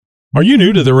Are you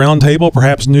new to the Roundtable,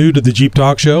 perhaps new to the Jeep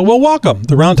Talk Show? Well, welcome.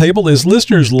 The Roundtable is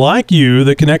listeners like you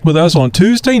that connect with us on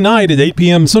Tuesday night at 8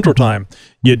 p.m. Central Time.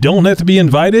 You don't have to be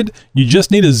invited. You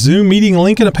just need a Zoom meeting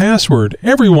link and a password.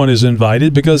 Everyone is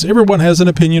invited because everyone has an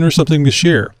opinion or something to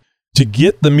share. To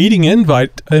get the meeting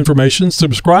invite information,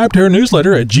 subscribe to our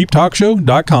newsletter at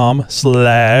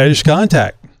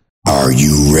jeeptalkshow.com/contact. Are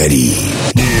you ready?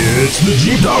 It's the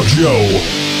Jeep Talk Show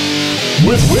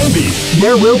with Wimby.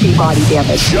 There will be body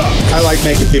damage. Chuck. I like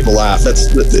making people laugh.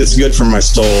 It's good for my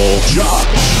soul. Josh.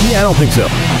 Yeah, I don't think so.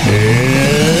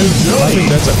 And Joey. I think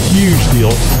that's a huge deal.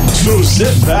 So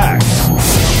sit back,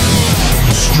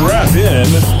 strap in,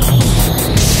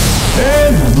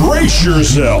 and brace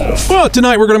yourself. Well,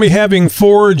 tonight we're going to be having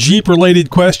 4 Jeep-related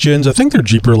questions. I think they're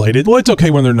Jeep-related. Well, it's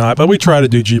okay when they're not, but we try to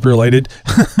do Jeep-related.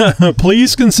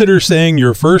 Please consider saying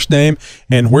your first name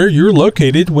and where you're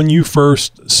located when you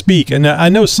first speak. And I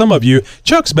know some of you,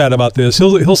 Chuck's bad about this.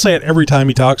 He'll say it every time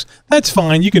he talks. That's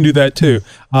fine. You can do that too.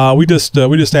 We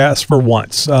just ask for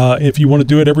once. If you want to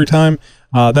do it every time,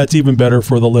 that's even better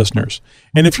for the listeners.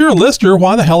 And if you're a listener,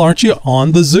 why the hell aren't you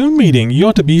on the Zoom meeting? You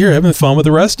ought to be here having fun with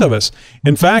the rest of us.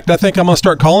 In fact, I think I'm going to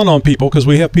start calling on people because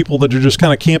we have people that are just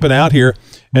kind of camping out here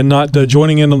and not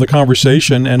joining in on the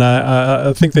conversation. And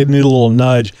I think they need a little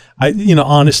nudge.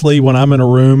 Honestly, when I'm in a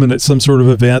room and it's some sort of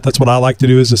event, that's what I like to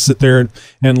do is to sit there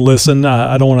and listen.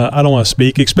 I don't want to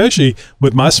speak, especially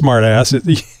with my smart ass.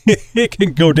 It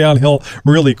can go downhill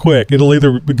really quick. It'll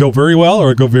either go very well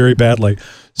or go very badly.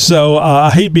 So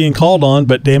I hate being called on,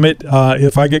 but damn it,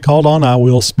 if I get called on, I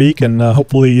will speak, and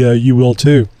hopefully you will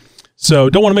too. So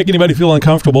don't want to make anybody feel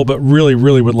uncomfortable, but really,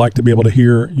 really would like to be able to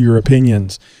hear your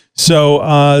opinions.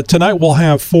 So tonight we'll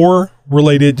have 4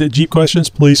 related Jeep questions.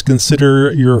 Please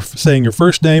consider saying your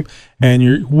first name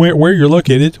and where you're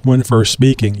located when first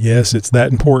speaking. Yes, it's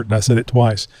that important. I said it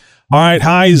twice. All right.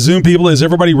 Hi, Zoom people. Is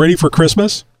everybody ready for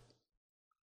Christmas?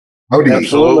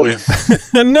 Absolutely.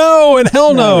 No, and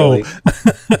hell no. Really.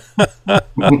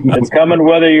 It's coming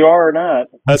whether you are or not.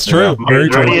 That's true. Yeah, very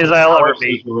true. Ready as I'll ever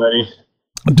be. Ready.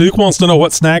 Duke wants to know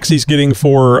what snacks he's getting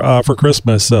for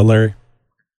Christmas, Larry.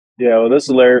 Yeah, well, this is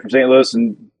Larry from St. Louis,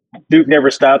 and Duke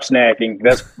never stops snacking.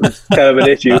 That's kind of an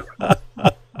issue.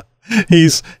 He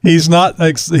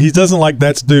doesn't like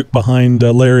that's Duke behind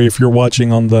Larry. If you're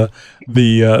watching on the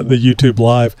YouTube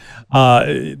live,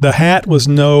 the hat was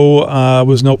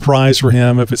no prize for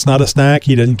him. If it's not a snack,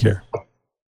 he doesn't care.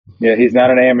 Yeah, he's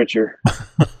not an amateur.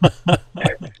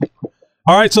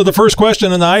 All right. So the first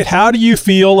question tonight: how do you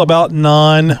feel about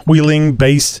non-wheeling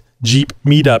based Jeep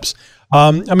meetups?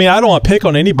 I don't want to pick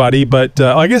on anybody, but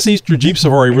I guess Easter Jeep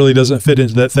Safari really doesn't fit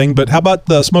into that thing. But how about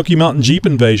the Smoky Mountain Jeep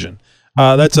Invasion?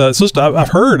 I've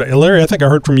heard, Larry, I think I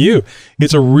heard from you.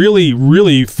 It's a really,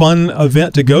 really fun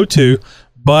event to go to,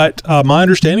 but my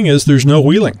understanding is there's no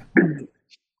wheeling.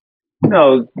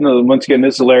 No. Once again,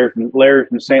 this is Larry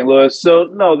from St. Louis. So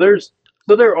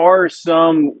there are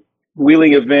some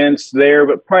wheeling events there,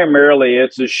 but primarily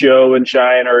it's a show and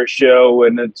shine or a show,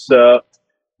 and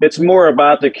it's more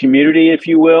about the community, if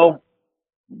you will,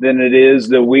 than it is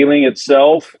the wheeling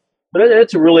itself. But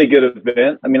it's a really good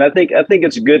event. I mean, I think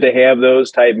it's good to have those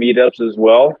type meetups as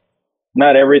well.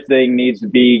 Not everything needs to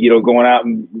be, going out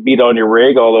and beat on your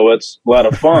rig, although it's a lot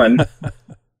of fun.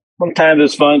 Sometimes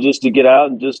it's fun just to get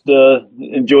out and just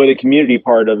enjoy the community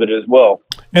part of it as well.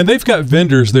 And they've got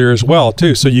vendors there as well,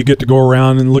 too. So you get to go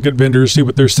around and look at vendors, see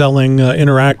what they're selling,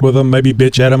 interact with them, maybe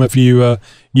bitch at them if you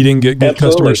didn't get good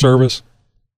customer service.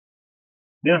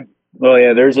 Yeah. Well,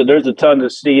 yeah, there's a ton to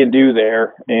see and do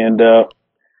there. And,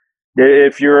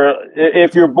 if you're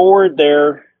bored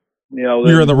there,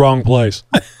 you're in the wrong place.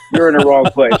 You're in the wrong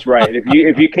place, right?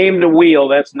 If you came to wheel,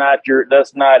 that's not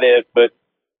it. But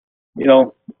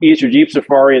Easter Jeep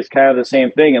Safari is kind of the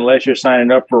same thing, unless you're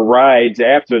signing up for rides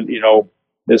after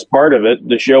as part of it.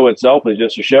 The show itself is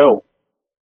just a show.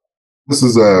 This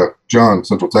is John,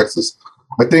 Central Texas.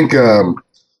 I think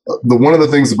one of the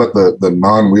things about the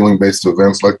non-wheeling based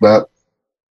events like that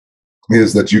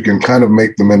is that you can kind of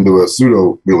make them into a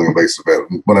pseudo wheeling based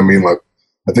event. What I mean, I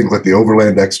think the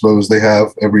Overland Expos they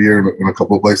have every year in a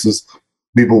couple of places,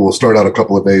 people will start out a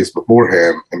couple of days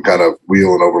beforehand and kind of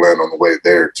wheel and overland on the way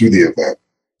there to the event.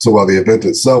 So while the event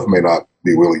itself may not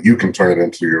be wheeling, you can turn it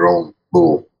into your own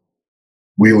little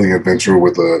wheeling adventure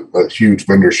with a huge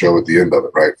vendor show at the end of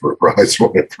it, right, for a prize or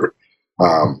whatever.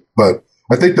 But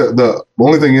I think the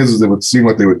only thing is it would seem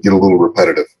like they would get a little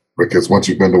repetitive, because once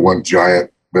you've been to one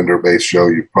giant vendor-based show,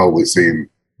 you've probably seen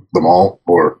them all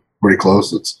or pretty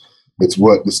close. It's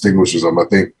what distinguishes them. I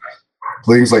think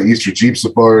things like Easter Jeep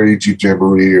Safari, Jeep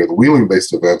Jamboree, or the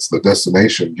wheeling-based events, the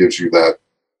destination gives you that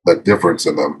difference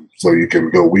in them. So you can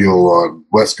go wheel on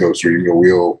West Coast, or you can go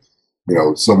wheel,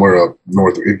 somewhere up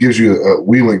north. It gives you a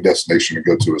wheeling destination to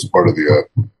go to as part of the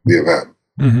event.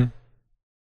 Mm-hmm.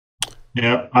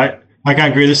 Yeah, I kind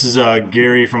of agree. This is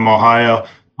Gary from Ohio.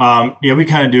 We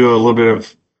kind of do a little bit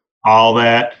of all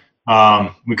that.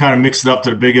 We kind of mix it up to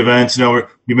the big events.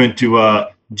 We've been to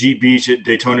Jeep Beach at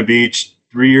Daytona Beach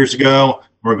 3 years ago.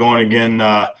 We're going again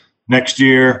next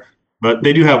year. But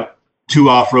they do have 2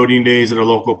 off-roading days at a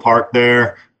local park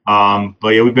there.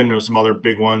 We've been to some other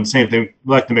big ones. Same thing.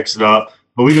 We like to mix it up.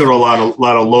 But we go to a lot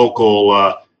of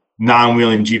local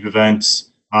non-wheeling Jeep events.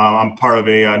 I'm part of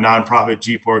a nonprofit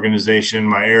Jeep organization in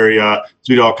my area.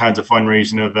 So we do all kinds of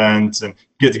fundraising events and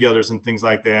get-togethers and things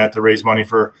like that to raise money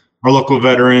for our local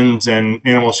veterans and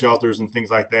animal shelters and things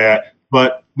like that.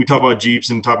 But we talk about Jeeps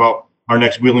and talk about our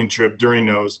next wheeling trip during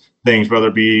those things, whether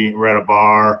it be we're at a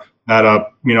bar, at a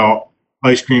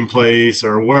ice cream place,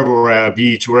 or wherever we're at, a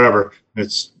beach, wherever.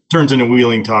 It turns into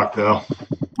wheeling talk, though.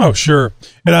 Oh, sure.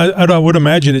 And I would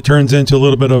imagine it turns into a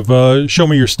little bit of show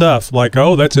me your stuff, like,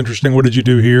 oh, that's interesting. What did you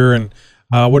do here? And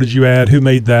what did you add? Who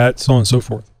made that? So on and so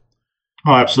forth.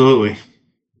 Oh, absolutely.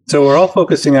 So we're all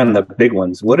focusing on the big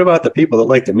ones. What about the people that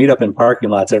like to meet up in parking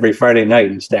lots every Friday night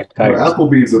and stack tires?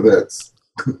 Applebee's events.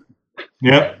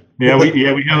 Yep. Yeah, we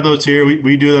have those here.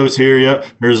 We do those here. Yep.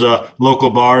 There's local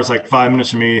bars like 5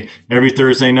 minutes from me every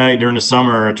Thursday night during the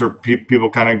summer. It's where people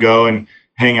kind of go and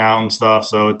hang out and stuff.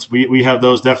 So we have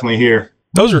those definitely here.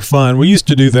 Those are fun. We used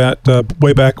to do that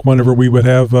way back whenever we would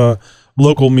have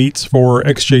local meets for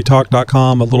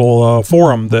xjtalk.com, a little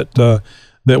forum that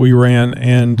we ran,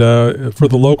 and for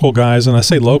the local guys. And I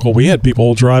say local, we had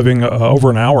people driving over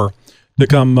an hour to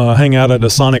come hang out at a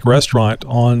Sonic restaurant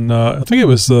on, I think it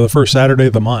was the first Saturday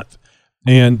of the month.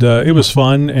 And it was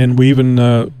fun. And we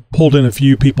even pulled in a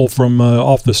few people from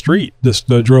off the street, just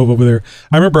drove over there.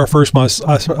 I remember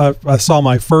I saw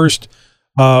my first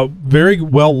very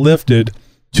well lifted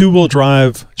 2-wheel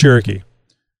drive Cherokee.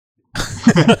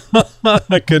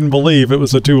 I couldn't believe it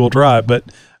was a 2-wheel drive, but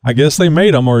I guess they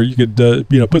made them, or you could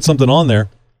put something on there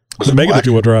to make it a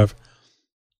 2-wheel drive.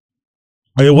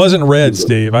 It wasn't red,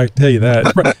 Steve. I tell you that.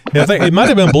 I think it might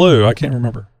have been blue. I can't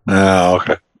remember. Oh,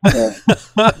 okay.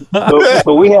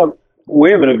 So we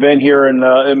have an event here in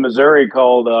Missouri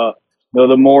called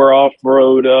the More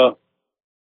Off-Road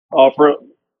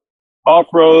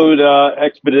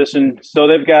Expedition. So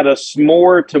they've got a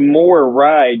s'more to more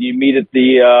ride. You meet at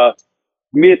the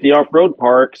off-road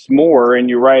park, s'more, and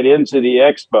you ride into the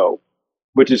expo,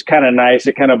 which is kind of nice.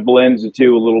 It kind of blends the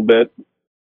two a little bit.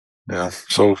 Yeah.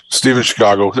 So Steve in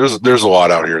Chicago, there's a lot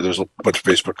out here. There's a bunch of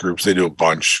Facebook groups. They do a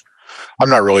bunch. I'm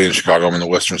not really in Chicago. I'm in the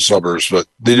western suburbs, but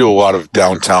they do a lot of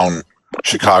downtown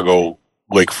Chicago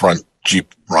lakefront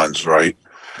Jeep runs, right?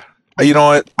 You know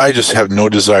what? I just have no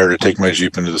desire to take my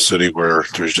Jeep into the city where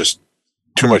there's just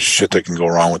too much shit that can go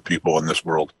wrong with people in this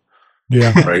world.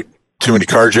 Yeah. Right? Too many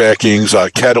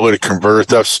carjackings, catalytic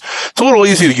convert. It's a little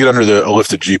easy to get under a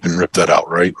lifted Jeep and rip that out,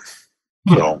 right?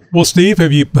 So, well, Steve,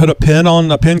 have you put a pin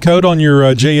code on your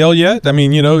JL yet? I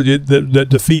mean, that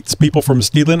defeats people from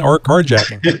stealing or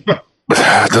carjacking.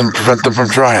 Doesn't prevent them from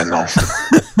trying, though.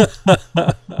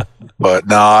 But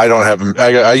no, I don't have them.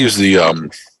 I use the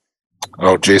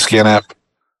JScan app.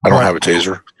 I don't have a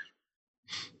taser.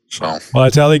 So, well,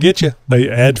 that's how they get you. They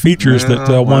add features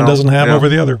that one doesn't have over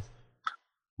the other.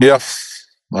 Yeah,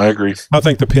 I agree. I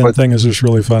think the pin thing is just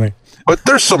really funny. But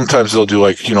there's sometimes they'll do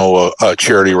a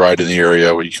charity ride in the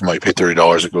area where you can pay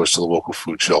 $30. It goes to the local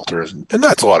food shelter, and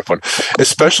that's a lot of fun,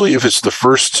 especially if it's the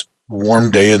first warm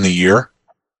day in the year,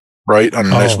 right? On a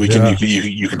nice weekend, yeah.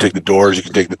 you can take the doors, you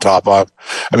can take the top off.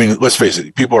 I mean, let's face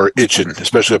it, people are itching,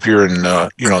 especially up here in the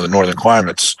northern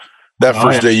climates. That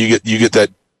first day you get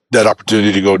that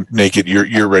opportunity to go naked,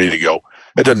 you're ready to go.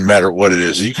 It doesn't matter what it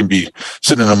is. You can be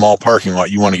sitting in a mall parking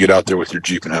lot. You want to get out there with your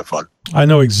Jeep and have fun. I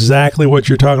know exactly what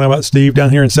you're talking about, Steve.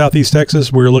 Down here in Southeast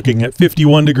Texas, we're looking at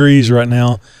 51 degrees right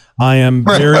now. I am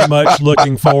very much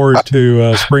looking forward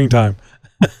to springtime.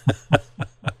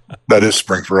 That is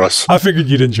spring for us. I figured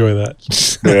you'd enjoy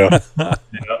that. Yeah.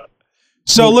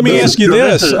 So let me ask you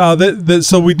this.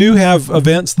 So we do have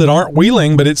events that aren't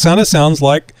wheeling, but it sounds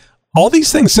like all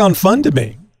these things sound fun to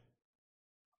me.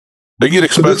 They get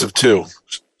expensive too.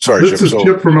 Sorry, This is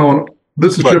Chip from Illinois.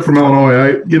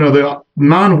 The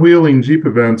non-wheeling Jeep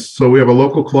events. So we have a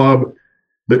local club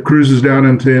that cruises down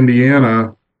into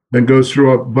Indiana, then goes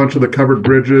through a bunch of the covered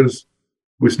bridges.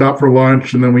 We stop for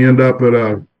lunch, and then we end up at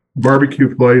a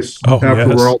barbecue place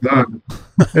after we're all done.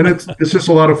 And it's just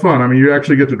a lot of fun. I mean, you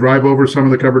actually get to drive over some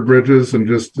of the covered bridges, and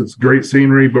it's great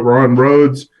scenery. But we're on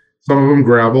roads, some of them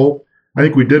gravel. I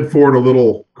think we did ford a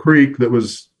little creek that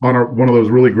was on one of those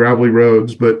really gravelly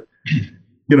roads, but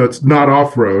it's not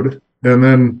off road. And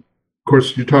then, of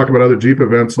course, you talk about other Jeep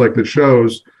events like the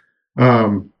shows.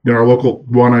 Our local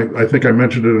one, I think I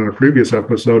mentioned it in a previous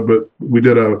episode, but we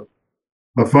did a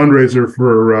fundraiser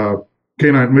for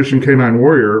Mission Canine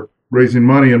Warrior, raising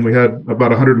money, and we had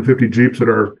about 150 Jeeps at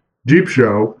our Jeep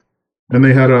show, and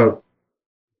they had a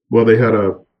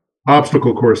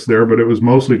obstacle course there, but it was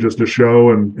mostly just a show,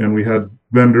 and we had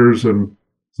vendors and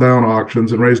silent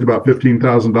auctions and raised about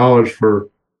 $15,000 for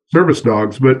service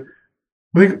dogs. But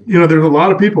I think, there's a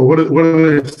lot of people. What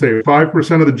do they say?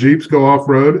 5% of the Jeeps go off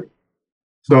road.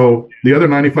 So the other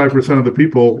 95% of the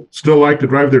people still like to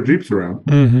drive their Jeeps around.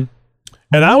 Mm-hmm.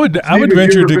 And I would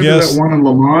venture to guess that one in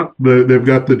Lamont. They've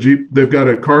got the Jeep. They've got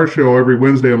a car show every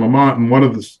Wednesday in Lamont, and one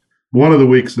of the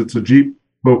weeks it's a Jeep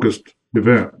focused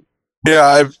event.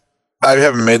 Yeah, I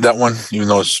haven't made that one, even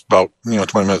though it's about 20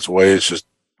 minutes away. It's just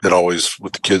that always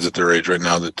with the kids at their age right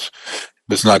now, that if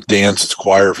it's not dance, it's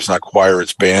choir. If it's not choir,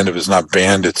 it's band. If it's not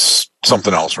band, it's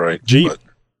something else, right? Jeep.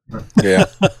 But, yeah.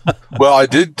 Well, I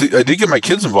did get my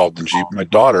kids involved in Jeep. My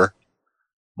daughter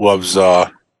loves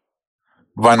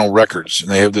vinyl records, and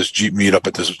they have this Jeep meetup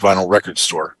at this vinyl record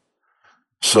store.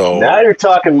 So now you're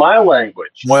talking my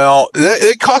language. Well,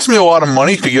 it cost me a lot of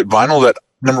money to get vinyl that,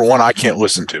 number one, I can't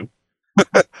listen to,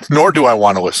 nor do I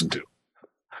want to listen to.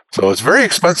 So it's very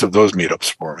expensive, those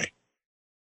meetups for me.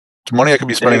 It's money I could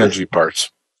be spending on Jeep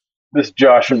parts. This is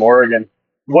Josh from Oregon.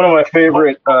 One of my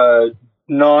favorite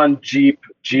non-Jeep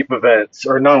events,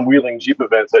 or non-wheeling Jeep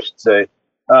events, I should say,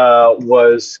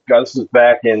 this was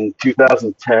back in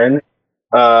 2010,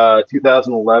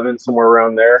 2011, somewhere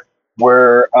around there,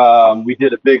 where we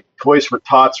did a big Toys for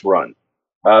Tots run.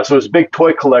 So it was a big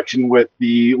toy collection with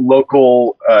the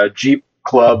local Jeep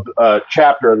club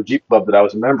chapter of the Jeep club that I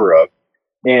was a member of.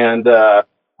 And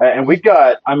we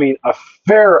got, a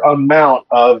fair amount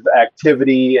of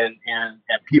activity and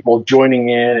people joining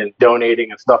in and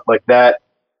donating and stuff like that.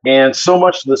 And so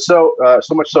much so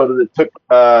that it took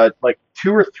like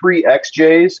 2 or 3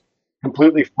 XJs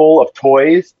completely full of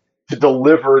toys to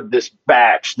deliver this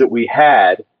batch that we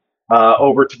had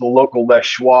over to the local Les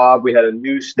Schwab. We had a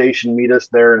news station meet us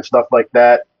there and stuff like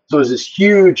that. So it was this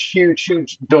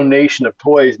huge donation of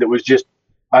toys that was just,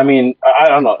 I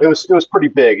don't know. It was pretty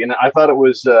big, and I thought it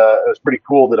was pretty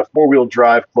cool that a 4-wheel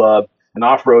drive club, an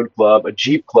off-road club, a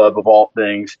Jeep club of all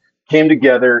things, came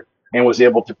together and was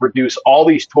able to produce all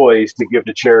these toys to give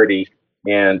to charity,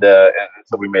 and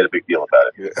so we made a big deal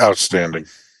about it. Outstanding.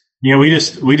 Yeah, we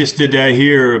just did that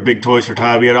here at Big Toys for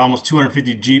Tots. We had almost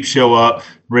 250 Jeeps show up,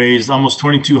 raised almost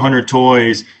 2,200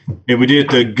 toys, and we did it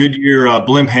at the Goodyear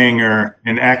blimp hangar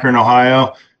in Akron,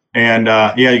 Ohio. And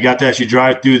you got that. You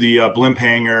drive through the blimp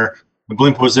hangar. The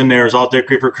blimp was in there. It was all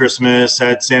decorated for Christmas.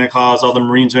 Had Santa Claus, all the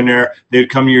Marines in there. They would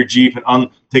come to your Jeep and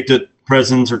take the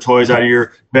presents or toys out of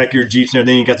your back of your Jeeps and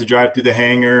everything. You got to drive through the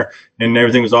hangar, and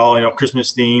everything was all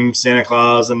Christmas themed, Santa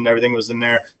Claus, and everything was in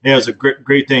there. Yeah, it was a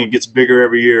great thing. It gets bigger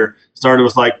every year. Started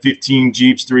with like 15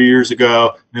 Jeeps 3 years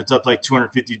ago, and it's up to like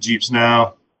 250 Jeeps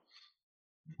now.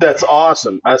 That's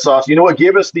awesome. That's awesome. You know what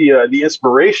gave us the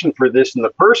inspiration for this in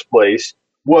the first place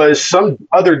was some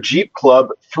other Jeep club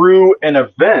threw an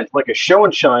event, like a show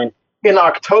and shine, in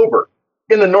October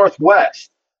in the Northwest.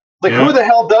 Like, who the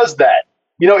hell does that?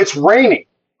 It's raining.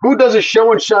 Who does a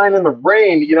show and shine in the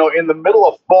rain, in the middle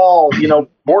of fall,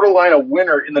 borderline of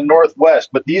winter in the Northwest?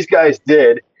 But these guys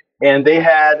did, and they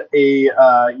had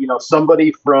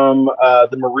somebody from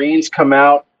the Marines come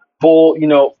out, full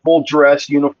dress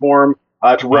uniform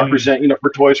to represent,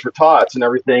 for Toys for Tots and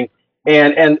everything.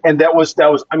 And that was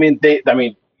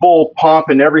full pomp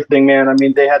and everything, man.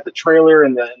 They had the trailer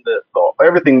and the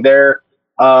everything there.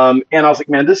 And I was like,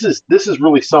 man, this is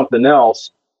really something else.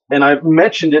 And I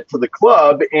mentioned it to the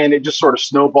club, and it just sort of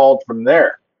snowballed from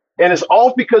there. And it's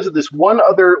all because of this one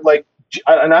other,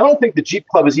 and I don't think the Jeep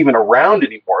Club is even around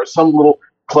anymore. Some little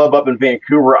club up in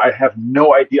Vancouver. I have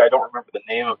no idea. I don't remember the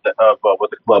name of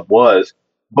what the club was,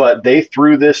 but they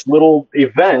threw this little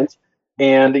event.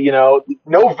 And,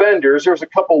 no vendors. There was a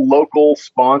couple local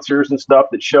sponsors and stuff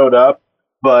that showed up,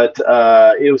 but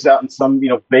it was out in some,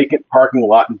 vacant parking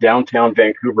lot in downtown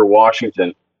Vancouver,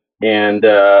 Washington. And,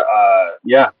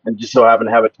 and just so happened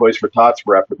to have a Toys for Tots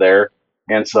rep there.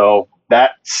 And so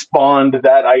that spawned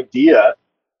that idea.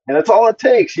 And that's all it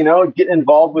takes, get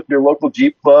involved with your local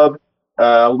Jeep club,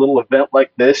 a little event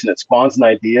like this, and it spawns an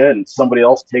idea, and somebody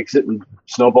else takes it and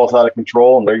snowballs out of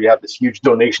control. And there you have this huge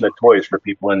donation of toys for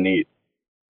people in need.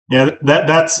 Yeah,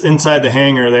 that's inside the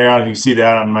hangar there. I don't know if you see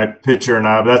that on my picture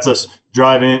now, but that's us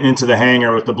driving into the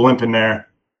hangar with the blimp in there.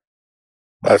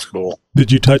 That's cool.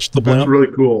 Did you touch the blimp? That's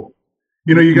really cool.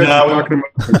 You guys No. are talking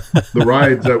about the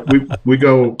rides that we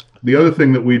go. The other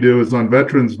thing that we do is on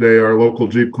Veterans Day, our local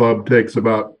Jeep club takes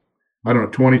about,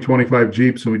 20, 25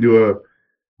 Jeeps, and we do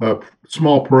a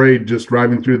small parade just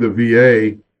driving through the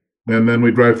VA, and then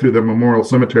we drive through the memorial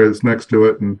cemetery that's next to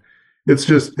it, and it's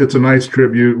a nice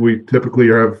tribute. We typically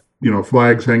have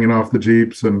flags hanging off the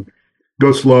Jeeps and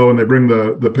go slow, and they bring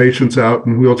the patients out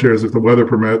in wheelchairs if the weather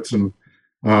permits, and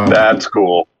That's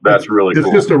cool. That's really it's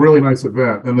cool. just a really nice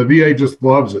event, and the VA just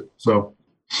loves it. So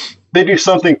They do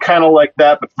something kind of like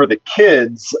that, but for the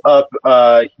kids up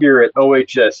here at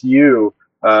OHSU.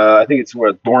 I think it's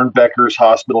where Dornbecker's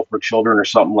Hospital for Children or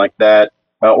something like that.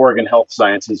 Oregon Health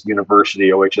Sciences University,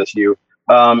 OHSU.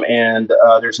 And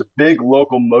there's a big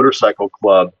local motorcycle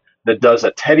club that does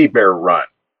a teddy bear run.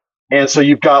 And so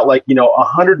you've got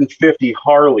 150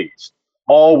 Harleys,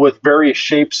 all with various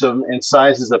shapes and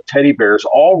sizes of teddy bears,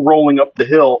 all rolling up the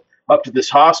hill up to this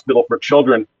hospital for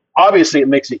children. Obviously, it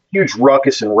makes a huge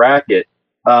ruckus and racket,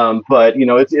 but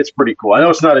it's pretty cool. I know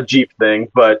it's not a Jeep thing,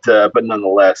 but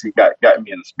nonetheless, it got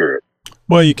me in the spirit.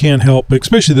 Well, you can't help,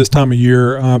 especially this time of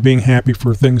year, being happy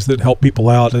for things that help people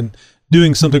out and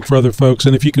doing something for other folks.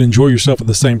 And if you can enjoy yourself at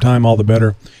the same time, all the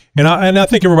better. And I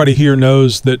think everybody here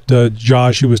knows that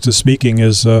Josh, who was just speaking,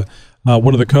 is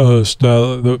one of the co-hosts,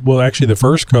 actually the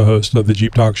first co-host of the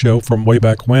Jeep Talk Show from way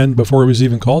back when, before it was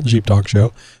even called the Jeep Talk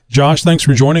Show. Josh, thanks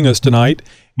for joining us tonight.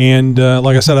 And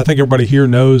like I said, I think everybody here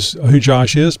knows who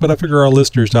Josh is, but I figure our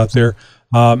listeners out there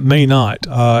may not.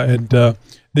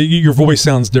 Your voice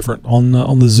sounds different on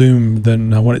the Zoom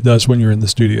than when it does when you're in the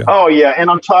studio. Oh, yeah, and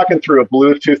I'm talking through a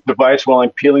Bluetooth device while I'm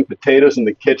peeling potatoes in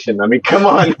the kitchen. I mean, come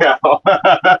on now.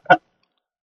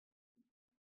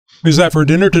 Is that for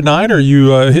dinner tonight, or are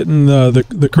you hitting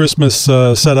the Christmas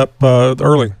setup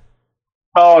early?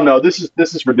 Oh no, this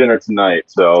is for dinner tonight.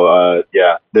 So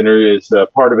yeah, dinner is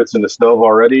part of it's in the stove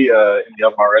already, in the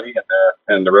oven already,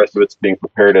 and the rest of it's being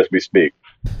prepared as we speak.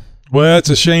 Well, it's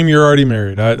a shame you're already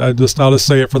married. I'll just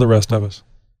say it for the rest of us.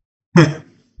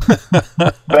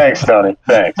 Thanks, Tony.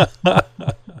 Thanks.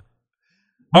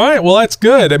 All right, well, that's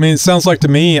good. I mean, it sounds like to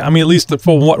me, at least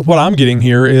for what I'm getting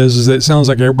here is it sounds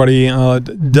like everybody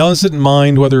doesn't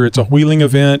mind whether it's a wheeling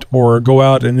event or go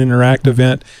out an interact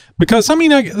event. Because,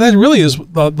 that really is,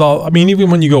 even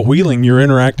when you go wheeling, you're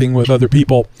interacting with other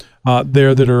people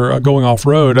there that are going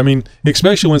off-road.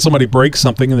 Especially when somebody breaks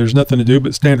something and there's nothing to do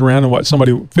but stand around and watch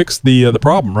somebody fix the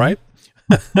problem, right?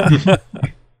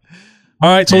 All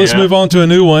right, so let's move on to a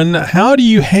new one. How do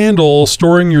you handle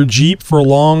storing your Jeep for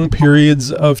long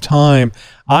periods of time?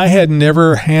 I had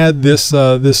never had this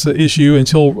issue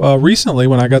until recently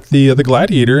when I got the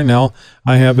Gladiator, and now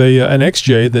I have an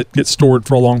XJ that gets stored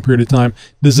for a long period of time.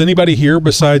 Does anybody here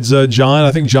besides John?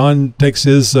 I think John takes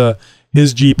his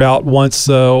Jeep out once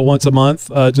a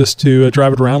month just to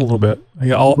drive it around a little bit.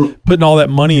 Putting all that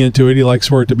money into it, he likes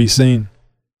for it to be seen.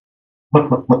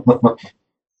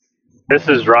 This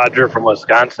is Roger from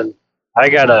Wisconsin. I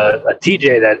got a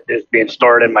TJ that is being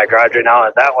stored in my garage right now,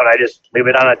 and that one I just leave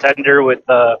it on a tender with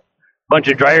a bunch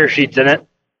of dryer sheets in it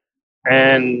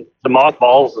and some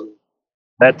mothballs, and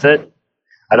that's it.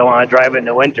 I don't want to drive it in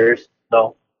the winters,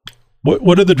 so.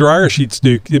 What do the dryer sheets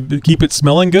do? Keep it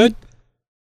smelling good?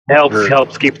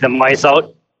 Helps keep the mice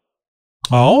out.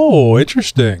 Oh,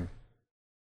 interesting.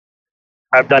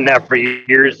 I've done that for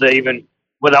years, even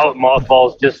without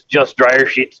mothballs, just dryer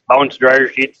sheets, bounce dryer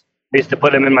sheets. I used to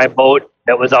put them in my boat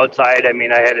that was outside. I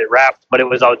had it wrapped, but it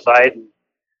was outside.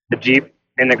 The Jeep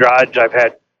in the garage, I've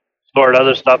had stored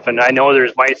other stuff, and I know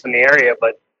there's mice in the area,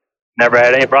 but never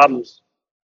had any problems.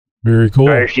 Very cool.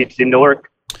 Dryer sheets seem to work.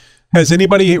 Has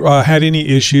anybody had any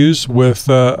issues with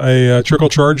a trickle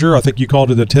charger? I think you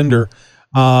called it a tender.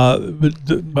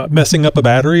 Messing up a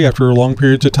battery after long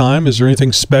periods of time? Is there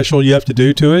anything special you have to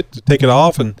do to it to take it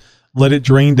off and let it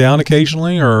drain down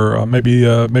occasionally, or maybe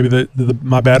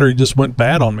my battery just went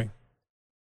bad on me?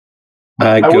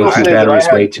 I go through batteries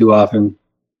way too often.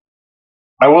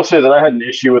 I will say that I had an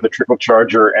issue with a trickle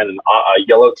charger and a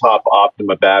yellow top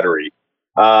Optima battery,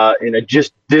 and it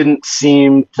just didn't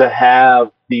seem to have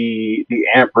the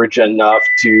amperage enough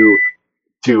to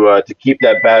keep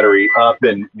that battery up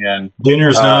and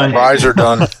dinner's done. Fries are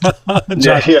done.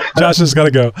 Josh has got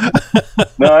to go.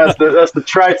 No, that's the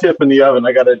tri-tip in the oven.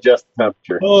 I got to adjust the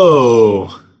temperature.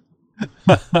 Oh.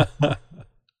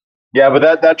 Yeah,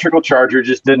 but that trickle charger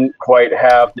just didn't quite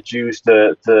have the juice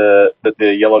that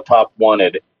the yellow top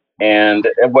wanted, and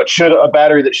a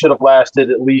battery that should have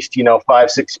lasted at least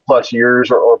 5-6+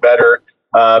 years or better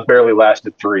barely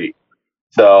lasted 3.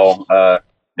 So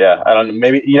yeah, I don't know.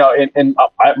 Maybe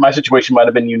my situation might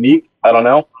have been unique. I don't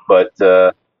know, but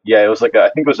yeah, it was I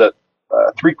think it was a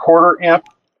 3/4 amp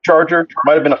charger. It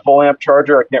might have been a full amp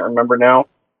charger. I can't remember now.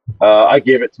 I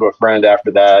gave it to a friend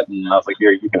after that, and I was like,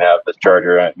 "Here, you can have this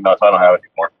charger." So I don't have it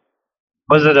anymore.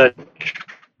 Was it a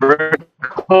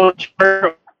trickle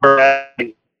charger?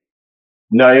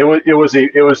 No, it was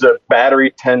a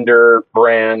battery tender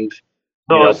brand.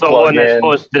 So when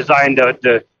it's designed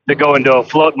to go into a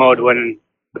float mode when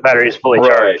the battery is fully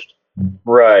charged.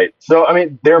 Right. So I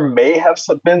mean, there may have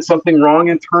been something wrong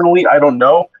internally. I don't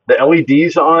know. The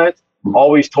LEDs on it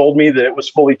always told me that it was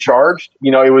fully charged.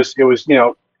 It was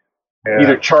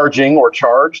either charging or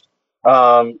charged.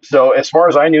 So as far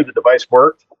as I knew, the device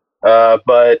worked,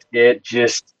 but it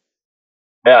just,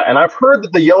 and I've heard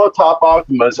that the yellow top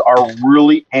Optimas are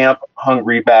really amp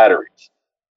hungry batteries.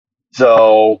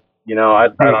 So, I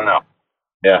don't know.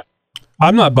 Yeah.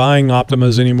 I'm not buying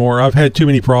Optimas anymore. I've had too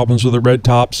many problems with the red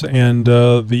tops and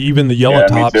even the yellow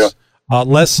tops.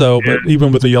 Less so, but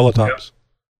even with the yellow tops.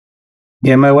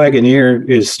 Yeah, my Wagoneer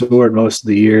is stored most of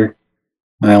the year.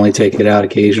 I only take it out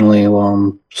occasionally while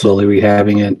I'm slowly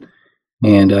rehabbing it.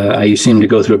 And I seem to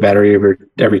go through a battery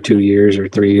every 2 years or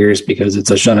 3 years because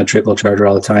it's on a trickle charger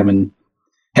all the time. And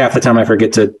half the time I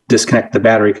forget to disconnect the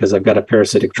battery because I've got a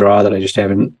parasitic draw that I just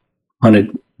haven't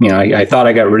hunted. I thought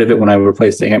I got rid of it when I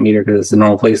replaced the amp meter because it's the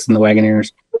normal place in the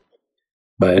Wagoneers.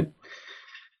 But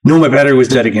no, my battery was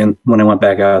dead again when I went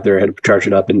back out there. I had to charge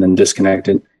it up and then disconnect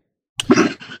it.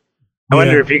 I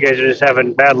wonder if you guys are just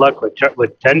having bad luck with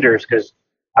tenders, because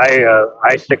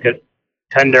I stick a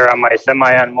tender on my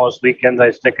semi on most weekends.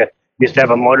 Used to have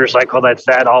a motorcycle that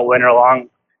sat all winter long,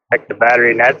 like the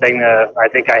battery and that thing. I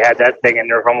think I had that thing in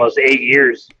there for almost 8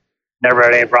 years. Never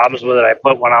had any problems with it. I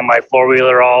put one on my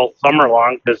four-wheeler all summer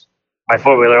long because my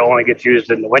four-wheeler only gets used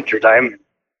in the wintertime.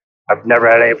 I've never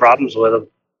had any problems with them.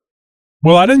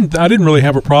 Well, I didn't really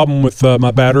have a problem with my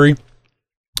battery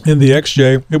in the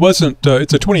XJ. It wasn't.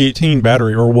 It's a 2018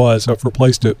 battery, or was. I've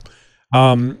replaced it.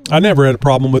 I never had a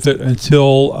problem with it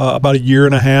until about 1.5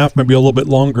 years, maybe a little bit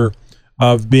longer,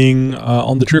 of being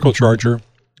on the trickle charger,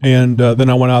 and then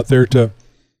I went out there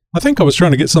I think I was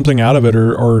trying to get something out of it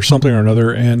or something or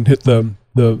another, and hit the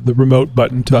remote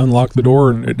button to unlock the door,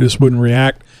 and it just wouldn't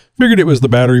react. Figured it was the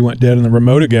battery went dead in the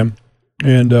remote again,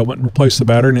 and went and replaced the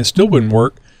battery, and it still wouldn't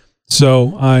work.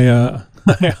 So I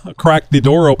cracked the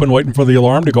door open, waiting for the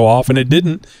alarm to go off, and it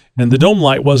didn't, and the dome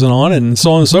light wasn't on, and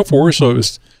so on and so forth. So it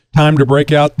was time to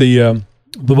break out the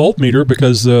voltmeter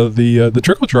because the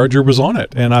trickle charger was on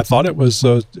it, and I thought it was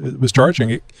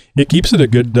charging. It keeps it a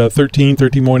good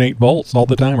 13.8 volts all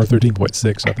the time, or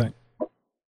 13.6, I think.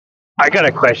 I got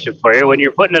a question for you. When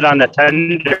you're putting it on the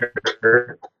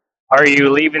tender, are you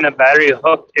leaving the battery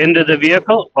hooked into the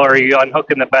vehicle, or are you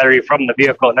unhooking the battery from the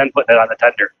vehicle and then putting it on the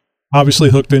tender? Obviously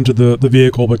hooked into the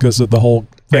vehicle because of the whole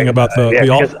thing about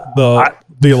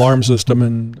the alarm system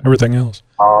and everything else.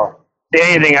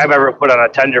 Anything I've ever put on a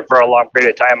tender for a long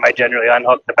period of time, I generally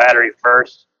unhook the battery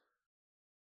first.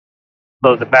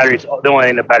 So the only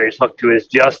thing the battery's hooked to is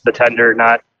just the tender,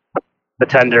 not the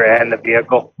tender and the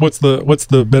vehicle. What's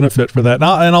the benefit for that?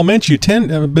 And I'll mention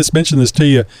mention this to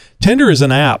you. Tinder is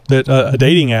an app that a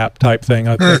dating app type thing.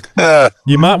 I think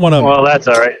you might want to. Well, that's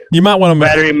all right. You might want to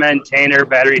battery maintainer,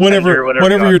 battery tender, whatever.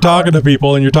 Whenever you're talking to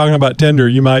people and you're talking about Tinder,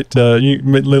 you might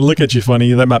look at you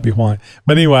funny. That might be why.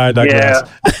 But anyway, I digress.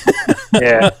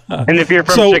 Yeah. And if you're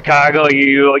from Chicago,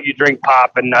 you drink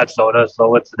pop and not soda. So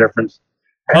what's the difference?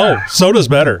 Oh, soda's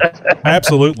better.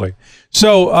 Absolutely.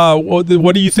 So, what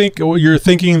do you think? You're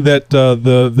thinking that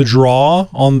the draw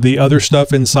on the other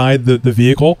stuff inside the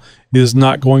vehicle is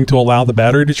not going to allow the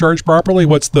battery to charge properly?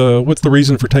 What's the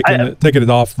reason for taking it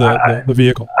off the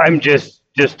vehicle? I'm just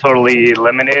totally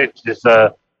eliminated. Just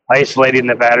isolating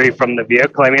the battery from the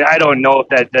vehicle. I mean, I don't know if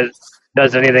that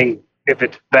does anything, if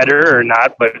it's better or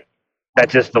not, but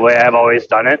that's just the way I've always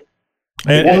done it.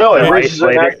 It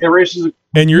raises.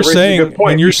 And you're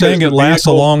saying it lasts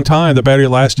a long time. The battery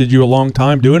lasted you a long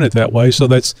time doing it that way, so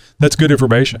that's good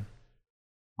information.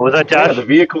 Was that Josh? Yeah, the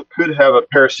vehicle could have a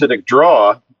parasitic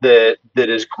draw that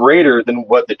is greater than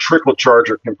what the trickle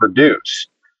charger can produce.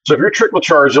 So if your trickle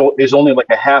charger is only like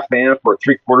a half amp or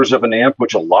 3/4 of an amp,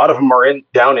 which a lot of them are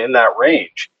down in that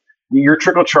range, your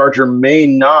trickle charger may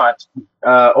not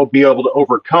be able to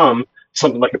overcome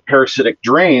something like a parasitic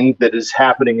drain that is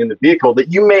happening in the vehicle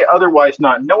that you may otherwise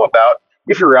not know about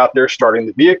if you're out there starting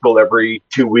the vehicle every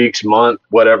 2 weeks, month,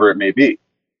 whatever it may be.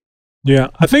 Yeah,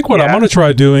 I think what I'm going to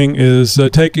try doing is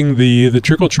taking the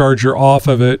trickle charger off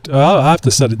of it. I'll have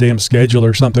to set a damn schedule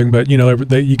or something, but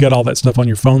you get all that stuff on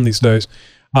your phone these days.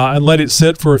 and let it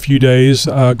sit for a few days.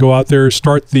 Go out there,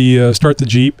 start the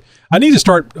Jeep. I need to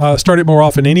start it more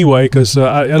often anyway, because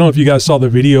I don't know if you guys saw the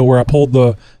video where I pulled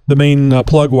the main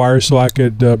plug wire so I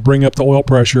could bring up the oil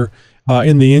pressure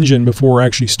in the engine before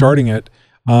actually starting it.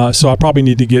 So I probably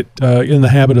need to get in the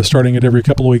habit of starting it every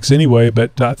couple of weeks anyway.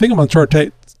 But I think I'm going to try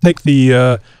to take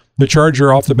the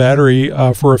charger off the battery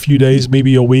for a few days,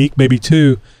 maybe a week, maybe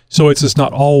two, so it's just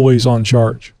not always on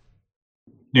charge.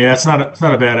 Yeah, it's not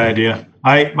a bad idea.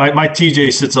 My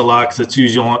TJ sits a lot because it's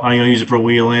usually I'm going to use it for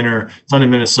wheeling or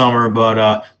something in the summer. But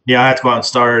I have to go out and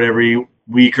start it every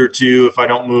week or two if I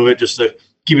don't move it, just to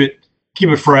keep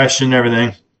it fresh and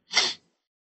everything.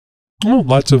 Well,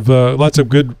 lots of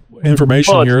good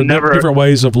information here. Different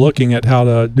ways of looking at how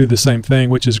to do the same thing,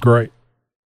 which is great.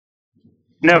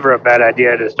 Never a bad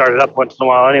idea to start it up once in a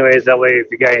while. Anyways, that way if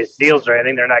you guys seals or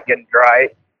anything, they're not getting dry.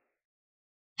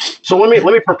 So let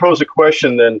me propose a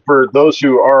question then for those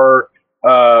who are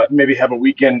maybe have a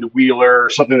weekend wheeler or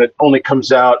something that only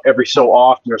comes out every so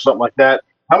often or something like that.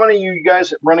 How many of you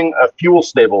guys running a fuel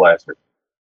stabilizer?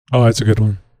 Oh, that's a good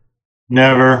one.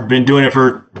 Never. Been doing it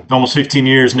for almost 15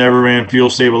 years. Never ran fuel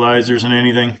stabilizers and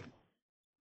anything.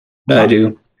 I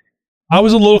do. I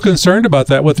was a little concerned about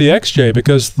that with the XJ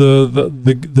because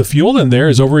the fuel in there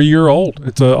is over a year old.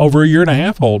 It's over a year and a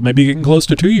half old, maybe getting close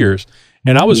to 2 years.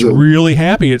 And I was really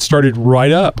happy it started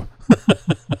right up.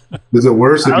 Is it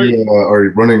worse if you are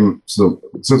running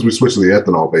since we switched to the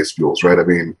ethanol-based fuels, right? I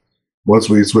mean, once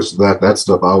we switch to that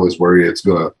stuff, I always worry it's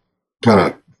going to kind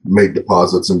of make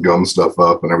deposits and gum stuff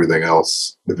up and everything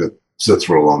else if it sits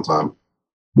for a long time.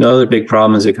 The other big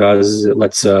problem is it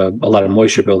lets a lot of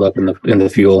moisture build up in the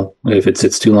fuel if it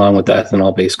sits too long with the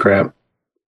ethanol-based crap.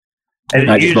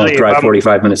 And I just won't drive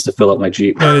 45 minutes to fill up my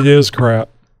Jeep. And it is crap.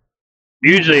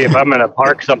 Usually, if I'm going to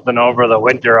park something over the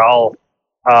winter, I'll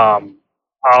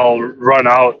run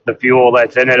out the fuel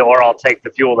that's in it, or I'll take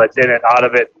the fuel that's in it out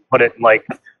of it, and put it in like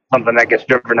something that gets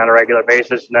driven on a regular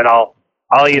basis, and then I'll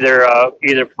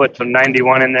either put some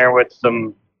 91 in there with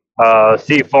some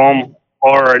sea foam,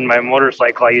 or in my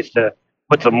motorcycle, I used to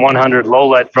put some 100 low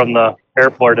lead from the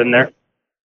airport in there.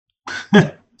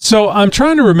 So I'm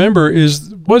trying to remember,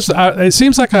 it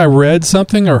seems like I read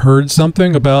something or heard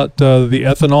something about the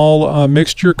ethanol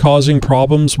mixture causing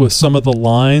problems with some of the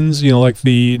lines, like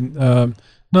the,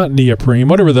 not neoprene,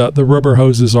 whatever the rubber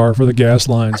hoses are for the gas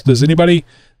lines. Does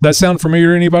that sound familiar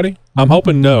to anybody? I'm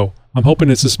hoping no. I'm hoping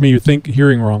it's just me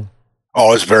hearing wrong.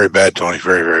 Oh, it's very bad, Tony.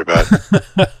 Very, very bad.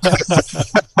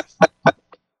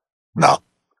 No,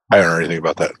 I haven't heard anything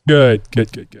about that. Good.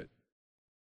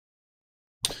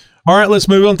 All right, let's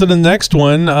move on to the next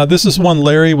one. This is one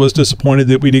Larry was disappointed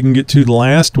that we didn't get to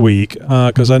last week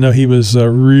because I know he was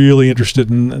really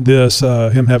interested in this,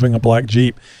 him having a black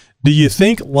Jeep. Do you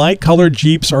think light-colored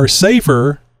Jeeps are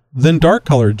safer than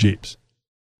dark-colored Jeeps?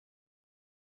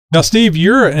 Now, Steve,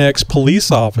 you're an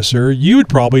ex-police officer. You would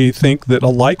probably think that a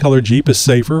light-colored Jeep is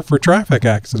safer for traffic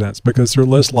accidents because they're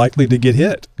less likely to get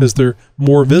hit because they're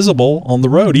more visible on the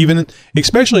road,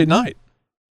 especially at night.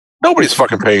 Nobody's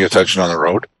fucking paying attention on the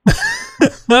road.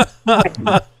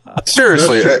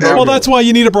 Seriously. Well, that's why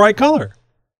you need a bright color.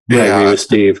 Yeah, I agree with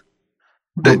Steve.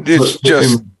 It's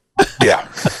just, yeah.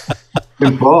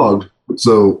 In fog,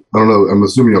 so I don't know, I'm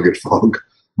assuming you'll get fog,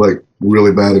 like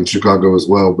really bad in Chicago as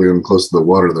well, being close to the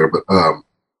water there. But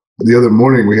the other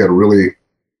morning we had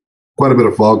quite a bit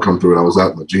of fog come through and I was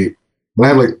out in the Jeep. And I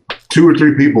had like 2 or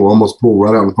 3 people almost pull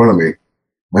right out in front of me.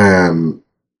 And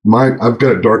I've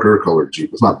got a darker colored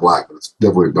Jeep. It's not black, but it's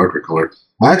definitely a darker color.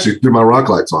 I actually threw my rock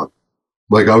lights on.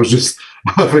 Like I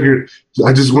figured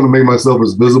I just want to make myself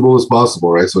as visible as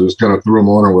possible, right? So I just kind of threw them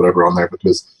on or whatever on there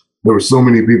because there were so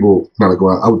many people kind of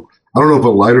going out. I don't know if a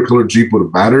lighter colored Jeep would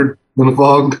have mattered in the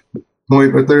fog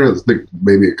point right there. I think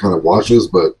maybe it kind of washes,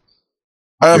 but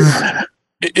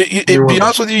be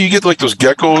honest with you, you get like those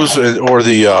geckos or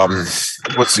the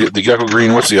what's the gecko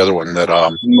green? What's the other one that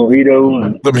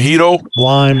Mojito? The Mojito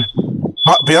lime.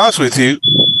 Be honest with you.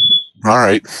 All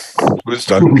right, it's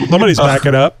done. Somebody's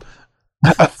backing up.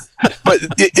 But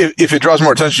if it draws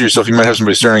more attention to yourself, you might have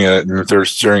somebody staring at it, and if they're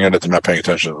staring at it, they're not paying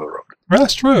attention to the road.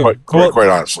 That's true. Quite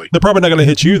honestly, they're probably not going to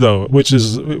hit you though, which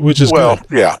is well, good.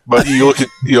 Yeah. But you look at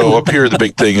up here, the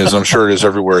big thing is, I'm sure it is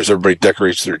everywhere, is everybody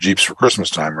decorates their Jeeps for Christmas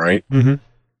time, right? Mm-hmm.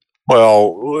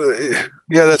 Well,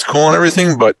 yeah, that's cool and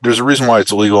everything, but there's a reason why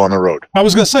it's illegal on the road. I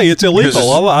was going to say it's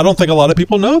illegal. I don't think a lot of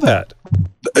people know that.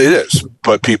 It is,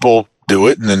 but people do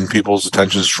it, and then people's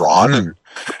attention's drawn. And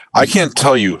I can't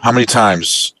tell you how many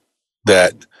times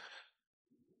that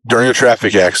during a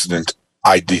traffic accident,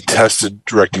 I detested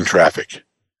directing traffic,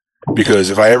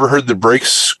 because if I ever heard the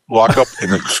brakes lock up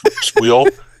and the squeal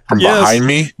from Yes. behind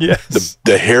me, Yes.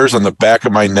 the hairs on the back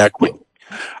of my neck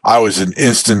I was an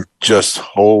instant just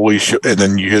holy shit. And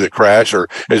then you hear the crash, or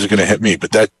is it going to hit me?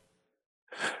 But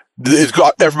it's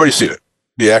got, everybody's seen it.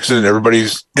 The accident,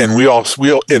 and we all,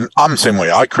 and I'm the same way.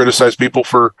 I criticize people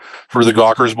for the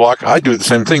Gawkers block. I do the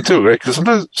same thing too, right? Because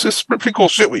sometimes it's just pretty cool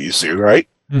shit what you see, right?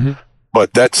 Mm-hmm.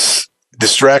 But that's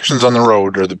distractions on the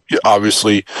road, or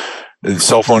obviously in the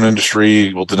cell phone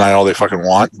industry will deny all they fucking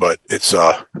want, but it's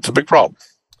a big problem.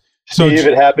 So Steve,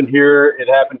 it happened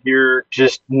here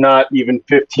just not even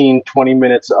 15, 20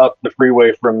 minutes up the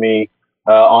freeway from me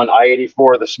on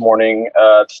I-84 this morning.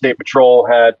 State Patrol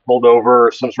had pulled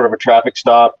over some sort of a traffic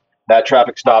stop. That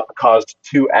traffic stop caused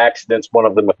 2 accidents, one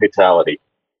of them a fatality.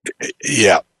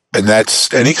 Yeah, and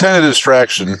that's any kind of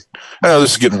distraction. I know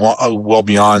this is getting well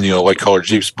beyond, light colored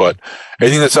Jeeps, but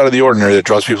anything that's out of the ordinary that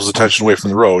draws people's attention away from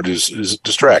the road is a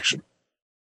distraction.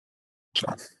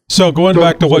 So going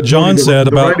back to what John said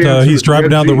about he's driving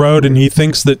down the road and he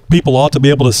thinks that people ought to be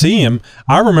able to see him.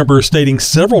 I remember stating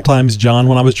several times, John,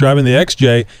 when I was driving the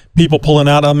XJ, people pulling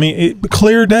out on me,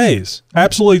 clear days,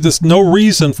 absolutely just no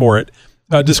reason for it.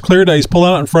 Just clear days,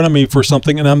 pulling out in front of me for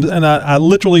something, and I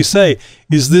literally say,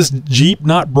 "Is this Jeep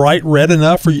not bright red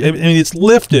enough for you?" I mean, it's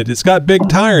lifted, it's got big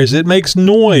tires, it makes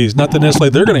noise. Not that necessarily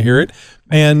they're going to hear it,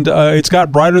 and it's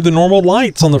got brighter than normal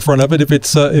lights on the front of it if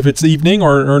it's evening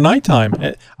or nighttime.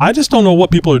 I just don't know what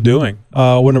people are doing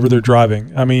whenever they're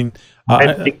driving. I mean,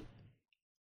 I think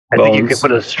you could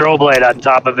put a strobe light on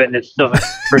top of it, and it's still,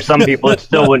 for some people, it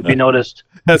still wouldn't be noticed.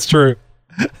 That's true.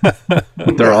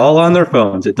 They're all on their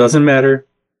phones. It doesn't matter.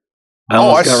 I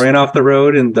almost got ran off the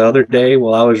road, and the other day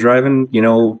while I was driving,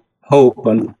 Hope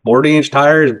on 40-inch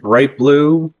tires, bright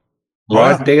blue,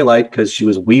 broad daylight, because she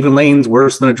was weaving lanes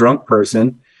worse than a drunk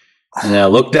person. And I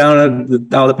looked down at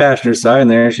the passenger side, and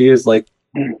there she is,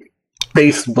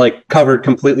 face covered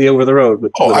completely over the road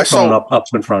with her phone up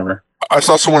in front of her. I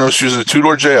saw someone who was using a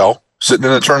 2-door JL sitting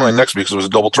in a turn lane next to me because it was a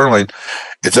double turn lane.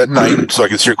 It's at night, so I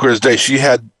could see her clear as day. She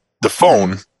had the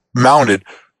phone mounted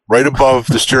right above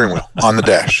the steering wheel on the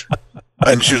dash.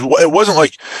 And it wasn't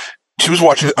like she was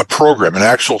watching a program, an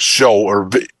actual show, or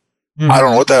I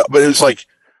don't know what that, but it was like,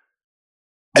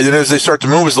 and then as they start to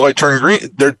move, as the light turns green,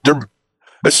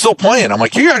 it's still playing. I'm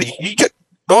like, some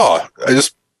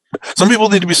people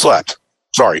need to be slapped.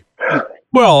 Sorry.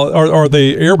 Well, or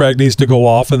the airbag needs to go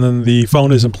off, and then the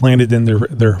phone is implanted in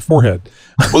their forehead.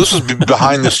 Well, this was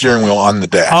behind the steering wheel on the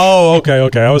dash. Oh,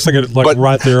 okay. I was thinking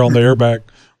right there on the airbag.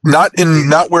 Not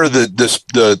where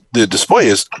the display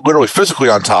is, literally physically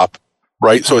on top,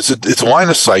 right? So it's a line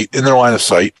of sight, in their line of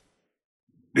sight.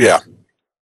 Yeah.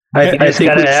 I think we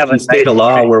should state a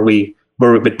law where we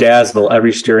bedazzle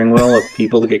every steering wheel of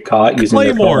people to get caught using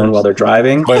their phone while they're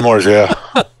driving. Claymores, yeah.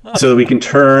 So that we can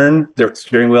turn their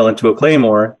steering wheel into a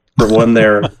claymore for when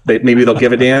maybe they'll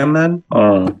give a damn then.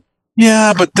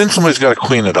 Yeah, but then somebody's got to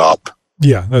clean it up.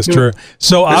 Yeah, that's true.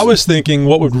 So I was thinking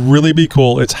what would really be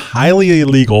cool, it's highly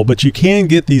illegal, but you can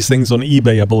get these things on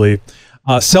eBay, I believe.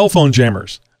 Cell phone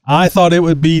jammers. I thought it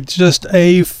would be just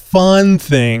a fun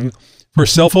thing for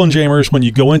cell phone jammers when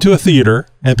you go into a theater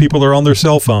and people are on their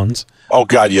cell phones. Oh,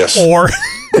 God, yes. Or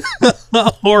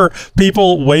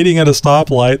people waiting at a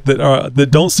stoplight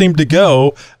that don't seem to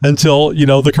go until,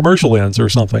 the commercial ends or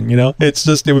something. It's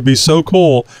just, it would be so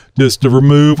cool just to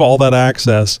remove all that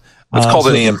access. It's called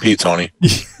an EMP, Tony.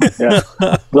 Yeah.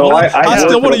 So I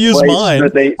still want to use mine.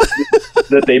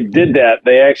 That they did that.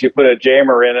 They actually put a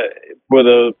jammer in it with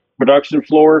a production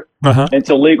floor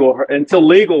until legal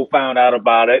found out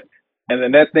about it, and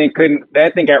then that thing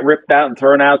got ripped out and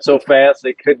thrown out so fast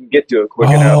they couldn't get to it quick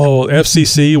enough. Oh,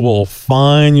 FCC will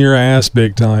fine your ass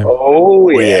big time. Oh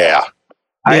yeah.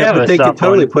 But they could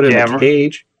totally put it in a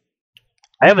cage.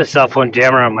 I have a cell phone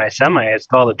jammer on my semi. It's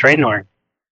called a train horn.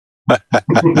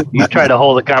 You try to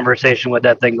hold a conversation with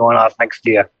that thing going off next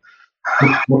to you.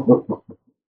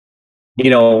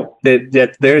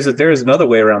 There's another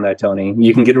way around that, Tony.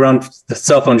 You can get around the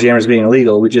cell phone jammers being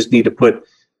illegal. We just need to put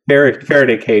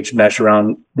Faraday cage mesh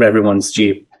around everyone's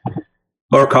Jeep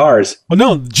or cars. Well,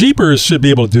 no, Jeepers should be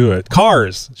able to do it.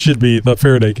 Cars should be the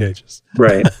Faraday cages.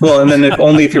 Right. Well, and then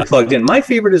only if you're plugged in. My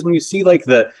favorite is when you see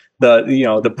the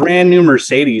brand new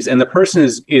Mercedes and the person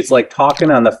is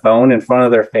talking on the phone in front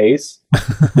of their face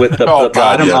with the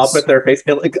bottom up at their face.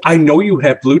 I know you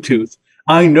have Bluetooth.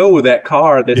 I know that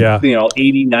car that's $80,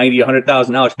 $90,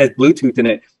 $100,000 has Bluetooth in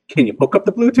it. Can you hook up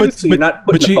the Bluetooth you're not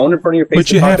putting the phone in front of your face?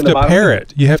 But you have to pair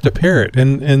it. You have to pair it.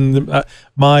 And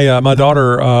my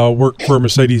daughter worked for a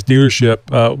Mercedes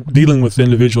dealership dealing with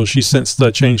individuals. She's since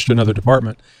changed to another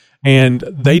department. And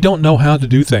they don't know how to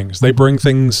do things. They bring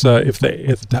things if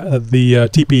the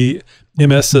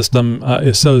MS system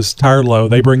is tire low.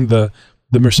 They bring the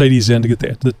Mercedes in to get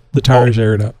the tires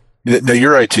aired up. Now,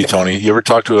 you're IT, Tony. You ever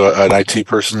talk to an IT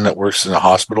person that works in a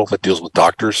hospital that deals with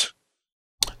doctors?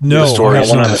 No, I got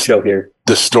one on the show here.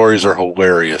 The stories are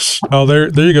hilarious. Oh, there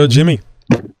you go, Jimmy.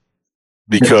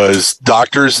 Because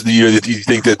doctors, you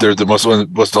think that they're the most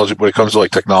knowledgeable when it comes to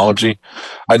like technology.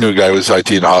 I knew a guy who was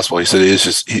IT in the hospital. He said it's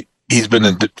just he's been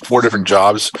in 4 different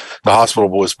jobs. The hospital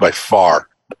was by far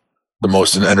the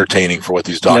most entertaining for what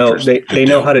these doctors. No, they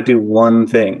know how to do one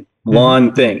thing.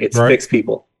 One thing. It's fix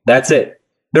people. That's it.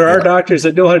 There are doctors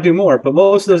that know how to do more, but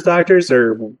most of those doctors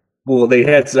they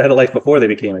had a life before they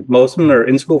became it. Most of them are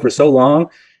in school for so long,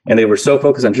 and they were so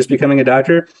focused on just becoming a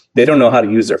doctor, they don't know how to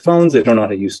use their phones. They don't know how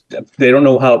to they don't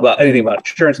know about anything about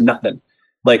insurance, nothing.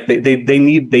 Like they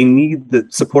need the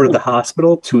support of the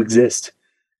hospital to exist.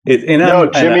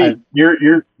 Jimmy,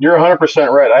 you're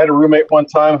 100% right. I had a roommate one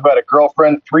time who had a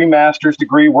girlfriend, 3 master's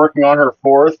degree, working on her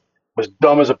 4th, was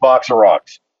dumb as a box of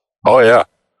rocks. Oh yeah.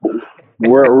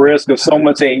 We're at risk of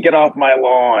someone saying, "Get off my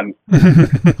lawn."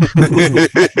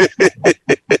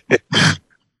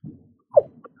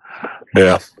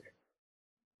 Yeah.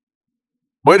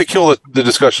 Way to kill the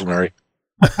discussion, Larry.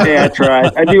 Yeah, I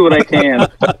try. I do what I can.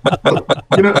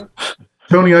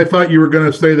 Tony, I thought you were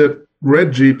going to say that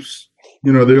red Jeeps,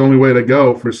 the only way to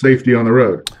go for safety on the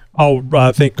road. Oh,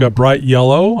 I think bright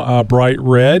yellow, bright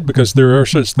red, because there are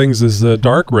such things as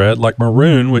dark red, like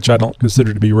maroon, which I don't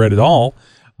consider to be red at all.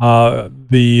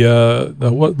 The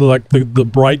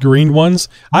bright green ones.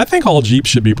 I think all Jeeps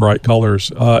should be bright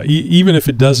colors, even if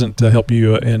it doesn't help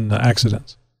you in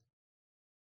accidents.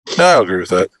 I'll agree with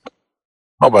that.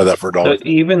 I'll buy that for $1. So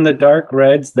even the dark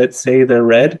reds that say they're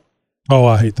red. Oh,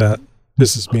 I hate that.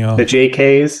 Pisses me off. The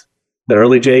JKs, the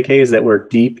early JKs that were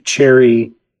deep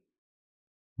cherry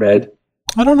red.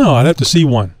 I don't know. I'd have to see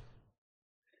one.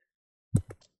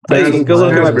 Go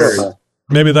look at my profile.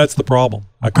 Maybe that's the problem.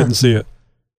 I couldn't see it.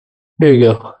 Here you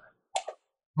go.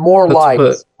 More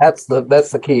lights. That's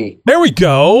the key. There we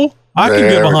go. I can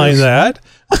get behind that.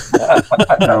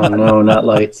 No, not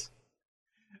lights.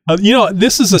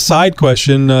 This is a side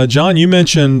question. John, you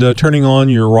mentioned turning on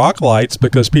your rock lights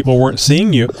because people weren't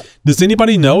seeing you. Does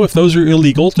anybody know if those are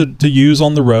illegal to use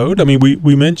on the road? I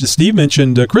mean, Steve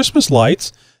mentioned Christmas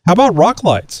lights. How about rock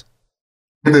lights?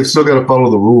 They've still got to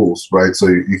follow the rules, right? So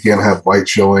you can't have white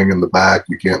showing in the back.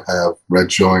 You can't have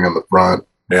red showing in the front.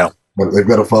 Yeah. But they've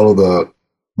got to follow the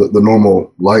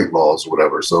normal light laws or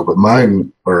whatever. So, but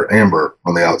mine are amber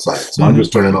on the outside. So I'm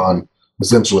just turning on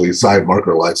essentially side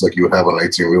marker lights like you would have on an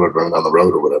 18-wheeler going down the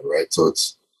road or whatever, right? So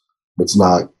it's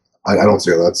not. I don't see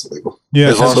how that's illegal. Yeah,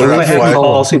 as long as they're not having a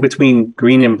policy between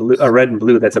green and blue, red and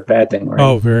blue, that's a bad thing, right?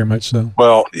 Oh, very much so.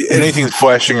 Well, anything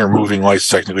flashing or moving lights,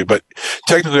 technically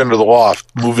under the law,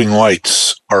 moving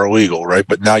lights are illegal, right?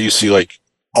 But now you see like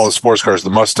all the sports cars, the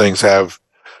Mustangs have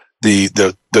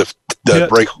the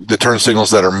brake, the turn signals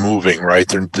that are moving, right?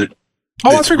 I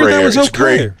figured that was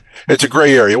okay. It's a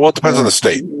gray area. Well, it depends on the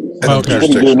state. Okay.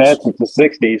 They've been doing that since the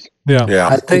 60s. Yeah.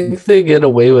 I think they get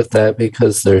away with that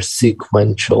because they're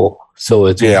sequential. So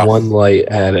it's one light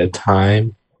at a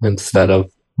time instead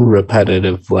of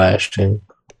repetitive flashing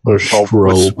or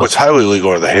strobe. What's highly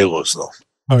illegal are the halos, though.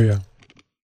 Oh, yeah.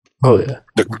 Oh, yeah.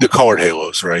 The colored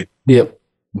halos, right? Yep.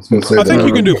 I think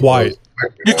you can do white.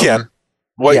 You can.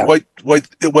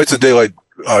 White's a daylight,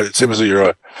 same as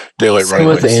your daylight running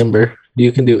lights. With amber.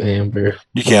 You can do amber.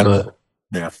 You can.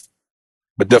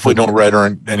 But definitely don't red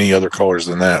or any other colors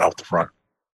than that out the front.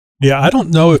 Yeah, I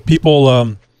don't know if people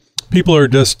are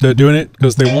just doing it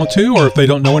because they want to, or if they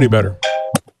don't know any better.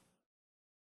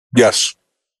 Yes.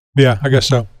 Yeah, I guess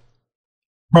so.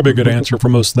 Probably a good answer for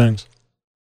most things.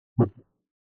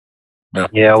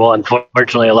 Yeah, well,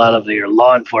 unfortunately, a lot of your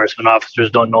law enforcement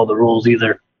officers don't know the rules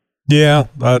either. Yeah,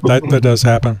 that does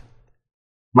happen.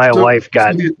 My wife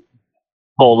got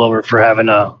pulled over for having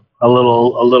a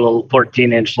little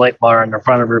 14-inch light bar in the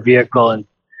front of her vehicle, and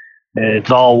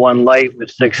it's all one light with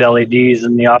 6 LEDs,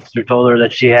 and the officer told her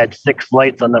that she had 6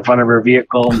 lights on the front of her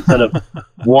vehicle instead of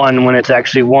one when it's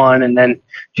actually one. And then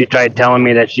she tried telling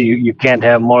me that you can't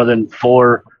have more than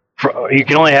 4. You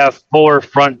can only have 4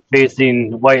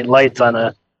 front-facing white lights on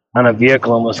a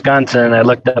vehicle in Wisconsin. And I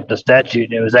looked up the statute,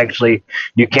 and it was actually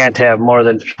you can't have more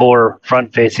than 4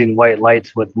 front-facing white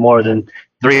lights with more than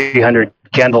 300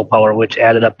 candle power, which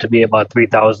added up to be about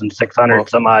 3,600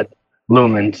 some odd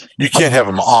lumens. You can't have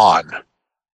them on.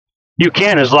 You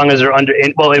can, as long as they're under.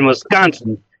 In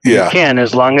Wisconsin, you can,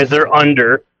 as long as they're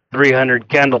under 300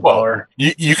 candle power.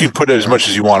 You can put as much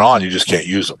as you want on. You just can't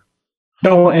use them.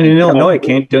 No, and in Illinois,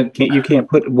 you can't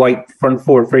put white front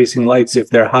forward facing lights if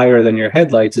they're higher than your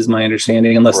headlights, is my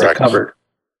understanding, unless they're covered.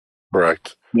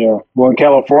 Correct. Yeah. Well, in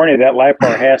California, that light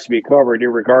bar has to be covered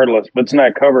irregardless. If it's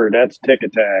not covered, that's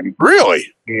ticket time. Really?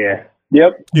 Yeah.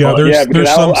 Yep. Yeah, there's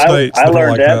some states I that are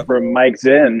learned like that from Mike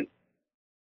Zinn.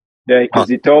 Yeah, because Huh.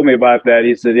 he told me about that.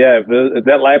 He said, "Yeah, if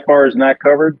that light bar is not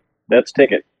covered, that's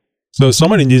ticket." So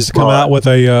somebody needs to come out with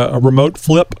a remote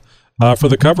flip for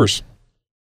the covers.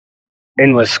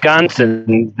 In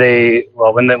Wisconsin, when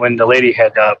the lady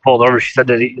had pulled over, she said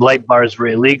that the light bars were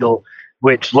illegal,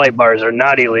 which light bars are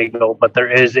not illegal, but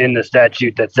there is in the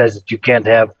statute that says that you can't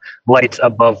have lights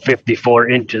above 54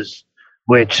 inches,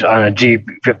 which on a Jeep,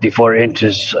 54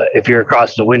 inches, if you're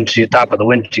across the windshield, top of the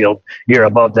windshield, you're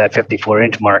above that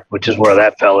 54-inch mark, which is where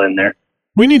that fell in there.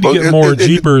 We need to get more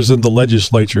Jeepers in the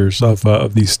legislatures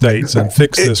of these states and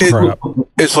fix this crap.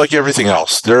 It's like everything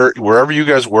else. Wherever you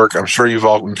guys work, I'm sure you've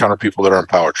all encountered people that are on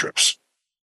power trips,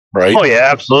 right? Oh, yeah,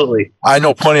 absolutely. I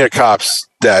know plenty of cops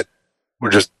that were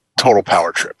just total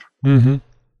power trip. Mm-hmm.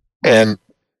 And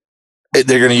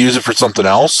they're going to use it for something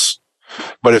else.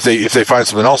 But if they find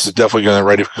something else, it's definitely going to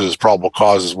write it because it's probable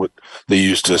cause is what they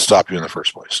used to stop you in the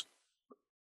first place.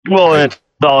 Well, and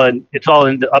it's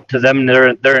all up to them,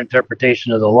 their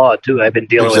interpretation of the law, too. I've been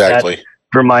dealing with that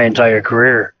for my entire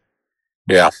career.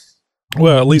 Yeah.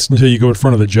 Well, at least until you go in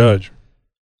front of the judge.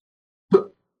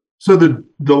 So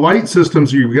the light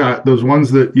systems you've got, those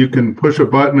ones that you can push a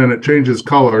button and it changes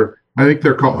color, I think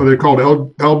they're called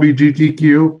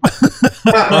LBGTQ.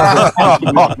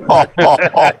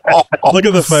 Look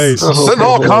at the face. Send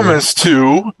all comments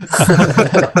to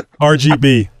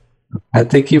RGB. I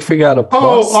think you forgot a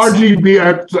plus. Oh,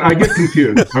 RGB. I get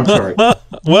confused. I'm sorry.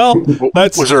 Well,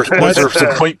 that's was there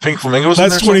some pink flamingos?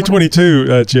 That's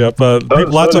 2022, Chip.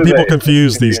 Lots of people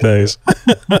confused these days.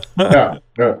 Yeah.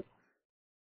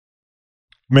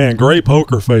 Man, great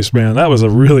poker face, man. That was a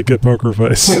really good poker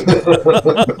face.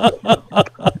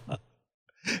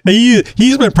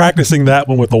 He's been practicing that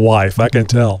one with the wife, I can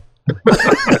tell.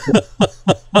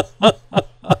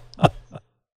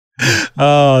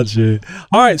 Oh, gee.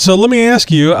 All right, so let me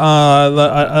ask you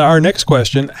our next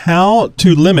question. How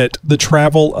to limit the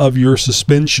travel of your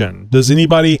suspension? Does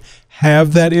anybody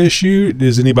have that issue?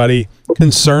 Is anybody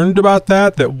concerned about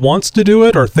that wants to do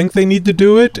it or think they need to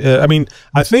do it? I mean,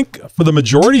 I think for the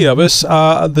majority of us,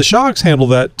 the shocks handle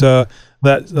that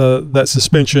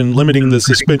suspension, limiting the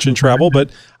suspension travel, but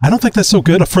I don't think that's so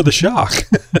good for the shock.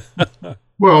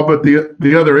 Well, but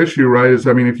the other issue, right, is,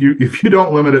 I mean, if you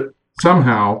don't limit it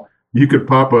somehow, you could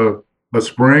pop a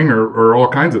spring or all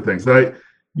kinds of things. They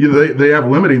have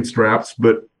limiting straps,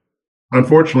 but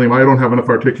unfortunately, I don't have enough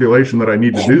articulation that I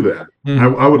need to do that.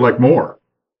 I would like more.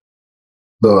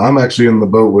 So I'm actually in the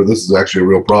boat where this is actually a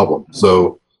real problem.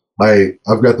 So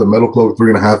I've got the Metal Cloak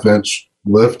 3.5-inch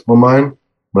lift on mine.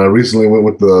 And I recently went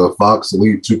with the Fox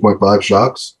Elite 2.5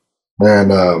 shocks. And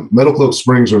Metal Cloak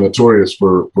springs are notorious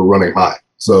for running high.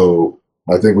 So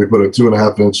I think we put a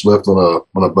 2.5-inch lift on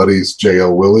a buddy's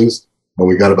JL Willys, and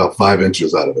we got about 5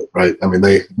 inches out of it, right? I mean,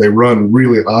 they run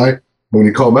really high. When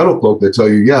you call Metal Cloak, they tell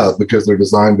you, yeah, because they're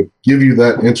designed to give you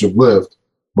that inch of lift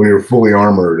when you're fully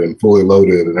armored and fully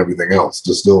loaded and everything else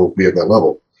to still be at that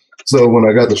level. So when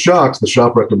I got the shocks, the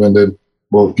shop recommended,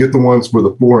 well, get the ones for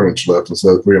the 4-inch lift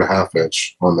instead of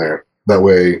 3.5-inch on there. That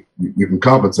way you can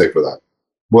compensate for that.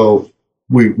 Well,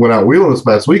 we went out wheeling this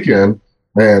past weekend,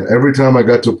 and every time I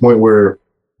got to a point where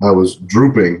I was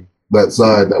drooping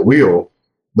that wheel,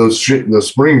 those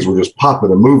springs were just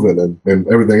popping and moving and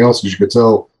everything else, because you could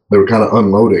tell they were kind of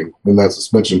unloading in that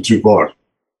suspension too far.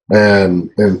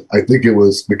 And I think it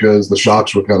was because the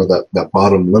shocks were kind of that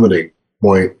bottom limiting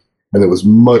point, and it was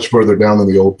much further down than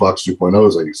the old Fox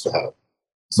 2.0s I used to have.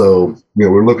 So,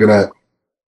 we're looking at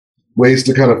ways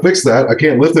to kind of fix that. I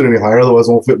can't lift it any higher, otherwise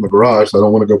it won't fit in the garage. So I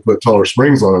don't want to go put taller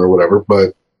springs on it or whatever.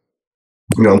 But,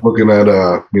 I'm looking at,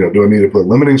 do I need to put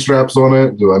limiting straps on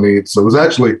it? So it was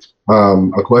actually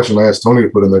a question I asked Tony to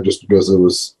put in there just because it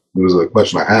was a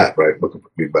question I had, right? Looking for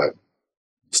feedback.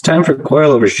 It's time for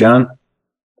coilovers, John.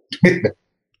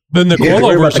 Then the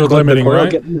coilovers are limiting,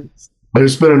 right? I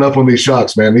just spent enough on these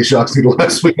shocks, man. These shocks need to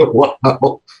last me a while. I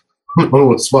don't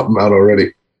want to swap them out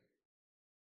already.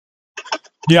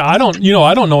 Yeah, I don't know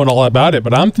all about it,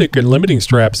 but I'm thinking limiting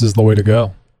straps is the way to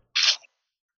go.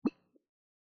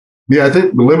 Yeah, I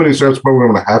think the limiting straps probably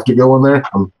going to have to go in there.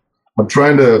 I'm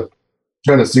trying to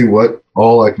see what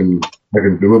all I can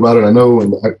do about it. I know,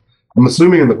 and I'm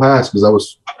assuming in the past, because I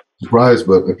was surprised,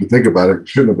 but if you think about it, you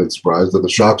shouldn't have been surprised that the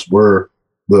shocks were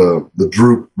the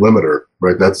droop limiter,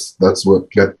 right? That's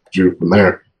what kept you from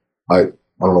there. I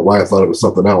don't know why I thought it was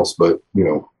something else, but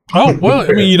Oh, well,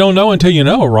 I mean, you don't know until you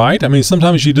know, right? I mean,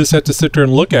 sometimes you just have to sit there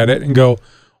and look at it and go,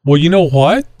 Well, you know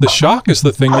what? The shock is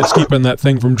the thing that's keeping that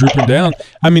thing from drooping down.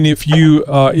 I mean, if you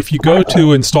go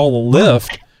to install a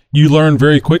lift, you learn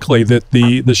very quickly that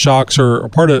the shocks are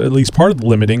at least part of the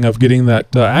limiting of getting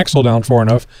that axle down far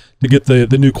enough to get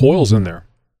the new coils in there.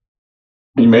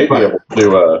 You may be able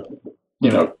to,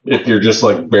 if you're just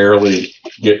like barely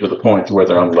getting to the point to where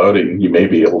they're unloading, you may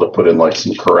be able to put in like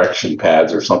some correction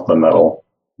pads or something that'll,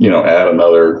 add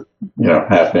another,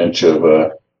 half inch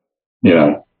of,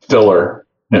 filler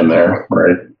in there,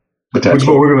 right? Which is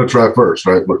what we're going to try first,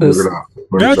 right?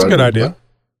 That's a good idea.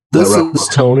 This is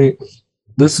Tony.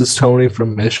 This is Tony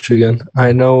from Michigan.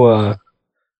 I know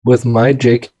with my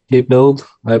JK build,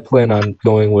 I plan on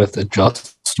going with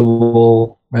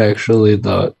adjustable, actually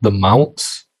the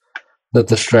mounts that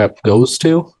the strap goes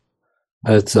to.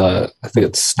 It's I think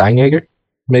it's Steinjager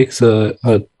makes a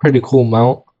pretty cool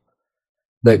mount.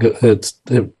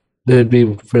 It'd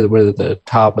be for where the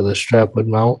top of the strap would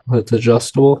mount. It's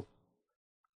adjustable,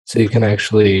 so you can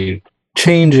actually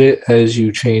change it as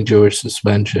you change your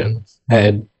suspension.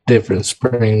 Add different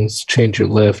springs, change your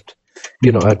lift.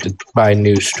 You don't have to buy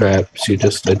new straps. You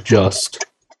just adjust.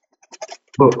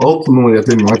 But ultimately, I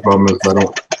think my problem is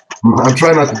I'm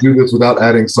trying not to do this without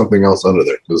adding something else under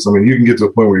there. Because, you can get to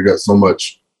a point where you got so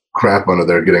much crap under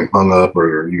there getting hung up,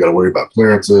 or you got to worry about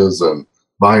clearances and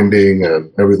binding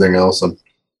and everything else. And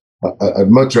I'd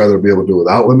much rather be able to do it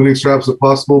without limiting straps if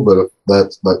possible. But if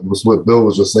that was what Bill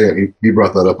was just saying. He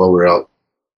brought that up while we were out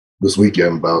this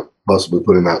weekend about possibly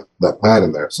putting that pad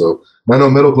in there. So I know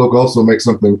Metal Cloak also makes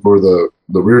something for the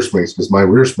rear springs, because my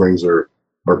rear springs are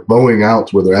bowing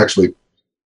out where they're actually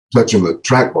touching the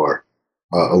track bar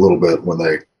a little bit when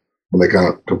they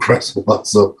kind of compress a lot.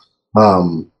 So,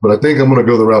 but I think I'm going to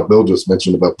go the route Bill just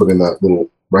mentioned about putting that little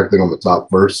rack thing on the top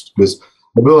first. Because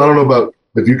Bill, I don't know about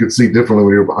if you could see differently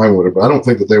when you were behind with it, but I don't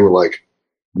think that they were like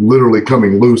literally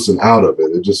coming loose and out of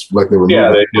it. It just like they were.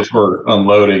 Yeah, they just were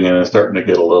unloading and it's starting to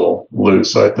get a little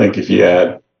loose. So I think if you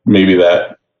add maybe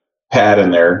that pad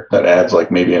in there, that adds like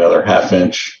maybe another half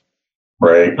inch,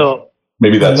 right? So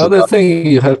maybe that's another thing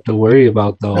you have to worry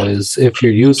about though is if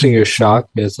you're using your shock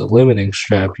as a limiting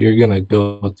strap, you're gonna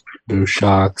go through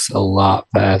shocks a lot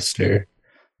faster.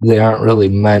 They aren't really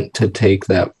meant to take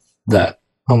that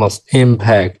almost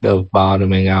impact of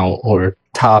bottoming out or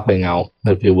topping out,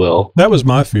 if you will. That was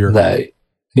my fear. I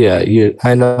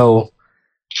know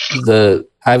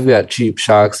I've got cheap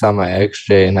shocks on my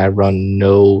XJ and I run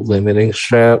no limiting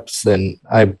straps and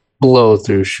I blow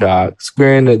through shocks.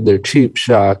 Granted, they're cheap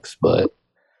shocks, but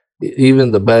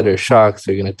even the better shocks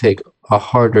are going to take a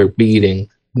harder beating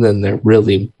than they're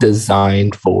really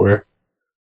designed for.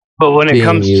 But when it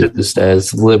comes to used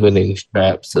as limiting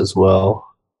straps as well.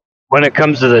 When it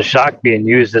comes to the shock being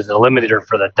used as a limiter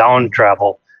for the down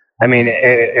travel, I mean,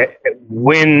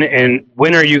 when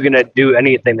are you going to do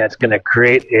anything that's going to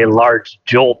create a large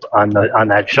jolt on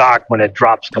that shock when it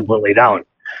drops completely down?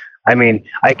 I mean,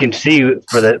 I can see when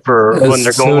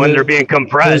they're being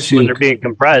compressed,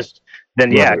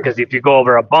 then yeah, because if you go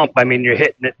over a bump, I mean, you're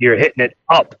hitting it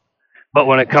up. But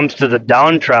when it comes to the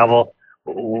down travel,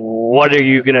 what are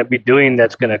you going to be doing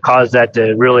that's going to cause that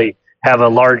to really have a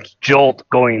large jolt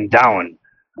going down?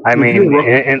 I mean,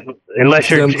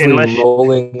 unless you're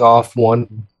rolling off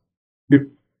one.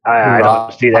 I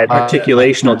don't see that.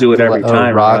 Articulation will do it every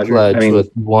time. Rock ledge with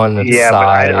one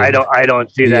side. But I don't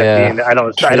see that being. I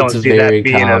don't see that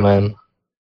being common.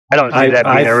 I don't see that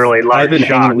being a really large. I've been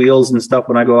shock. hanging wheels and stuff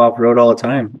when I go off road all the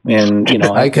time, and but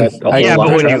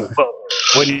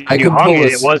when you hung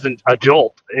it, it wasn't a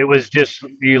jolt. It was just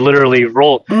you literally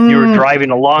rolled. You were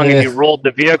driving along and you rolled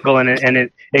the vehicle, and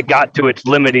it got to its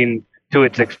limiting, to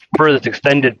its furthest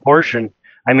extended portion.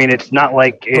 I mean, it's not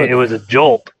like it was a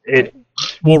jolt.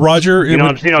 Well, Roger, you know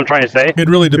what I'm trying to say? It'd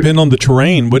really depend on the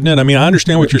terrain, wouldn't it? I mean, I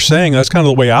understand what you're saying. That's kind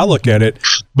of the way I look at it.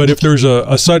 But if there's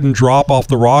a sudden drop off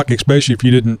the rock, especially if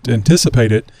you didn't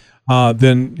anticipate it,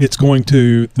 then it's going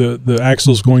to the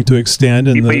axle's going to extend,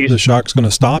 and the shock's going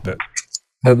to stop it.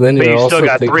 And then but you still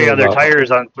got three other tires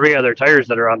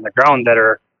that are on the ground that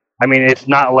are. I mean, it's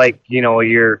not like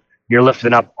you're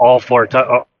lifting up all four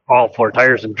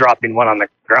tires and dropping one on the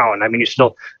ground. I mean,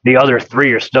 the other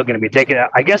three are still going to be taken.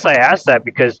 I guess I asked that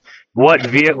because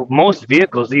most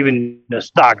vehicles, even the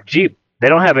stock Jeep, they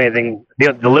don't have anything.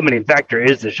 The limiting factor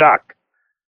is the shock.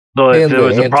 So if there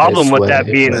was a problem with that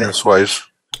being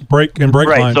brake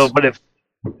right. lines. So, but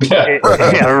Yeah,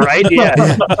 right. Yeah,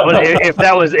 but if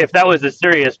that was a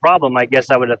serious problem, I guess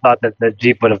I would have thought that the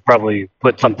Jeep would have probably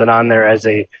put something on there as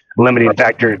a limiting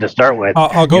factor to start with.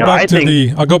 I'll go back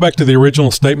to the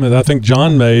original statement that I think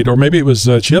John made, or maybe it was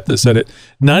Chip that said it.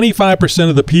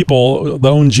 95% of the people that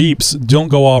own Jeeps don't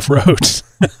go off road.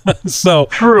 So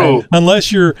true.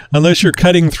 Unless you're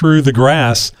cutting through the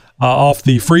grass off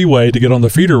the freeway to get on the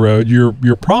feeder road,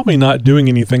 you're probably not doing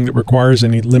anything that requires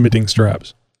any limiting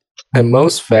straps. And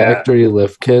most factory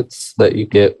lift kits that you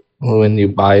get when you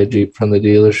buy a Jeep from the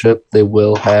dealership, they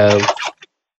will have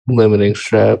limiting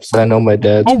straps. I know my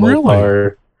dad's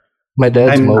Mopar. My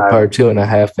dad's Mopar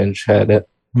 2.5-inch had it.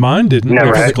 Mine didn't.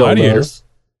 Never had had Gladiator.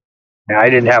 Yeah, I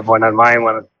didn't have one on mine,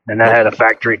 and that had a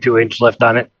factory 2-inch lift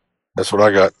on it. That's what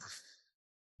I got.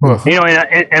 You know,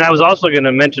 and I was also going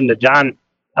to mention to John.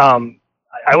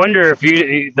 I wonder if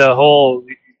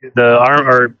the arm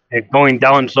or going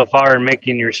down so far and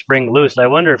making your spring loose. I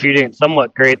wonder if you didn't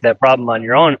somewhat create that problem on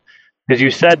your own, because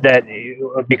you said that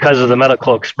because of the Metal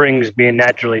Cloak springs being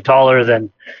naturally taller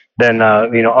than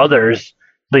others,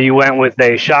 so you went with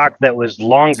a shock that was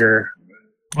longer.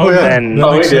 Oh yeah, he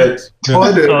did. Oh,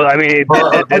 I did. So I mean,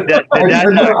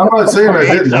 I'm not saying I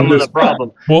didn't. Some of the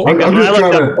problem. Well, because I'm when just I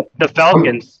looked up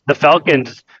the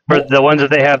Falcons for the ones that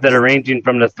they have that are ranging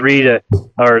from the 2 to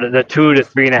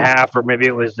 3.5, or maybe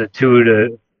it was the 2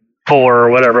 to 4 or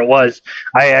whatever it was.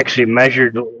 I actually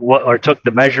took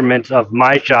the measurements of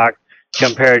my shock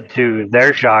compared to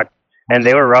their shock, and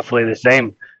they were roughly the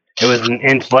same. It was an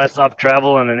inch less up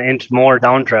travel and an inch more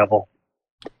down travel.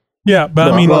 Yeah,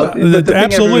 but I mean,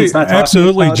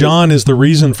 absolutely, John is the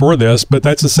reason for this, but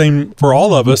that's the same for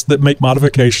all of us that make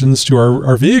modifications to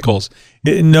our vehicles.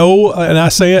 And I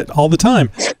say it all the time,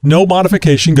 no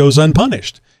modification goes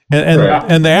unpunished.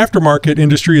 And the aftermarket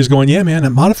industry is going, yeah, man,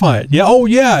 and modify it. Yeah, oh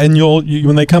yeah, and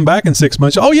when they come back in 6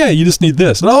 months, oh yeah, you just need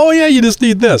this. And, oh yeah, you just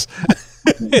need this.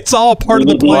 It's all part of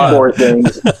the plan.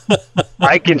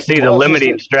 I can see the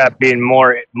limiting strap being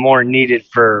more needed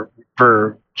for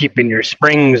keeping your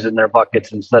springs in their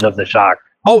buckets instead of the shock.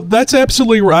 Oh, that's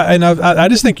absolutely right. And I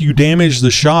just think you damage the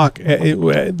shock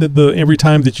every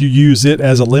time that you use it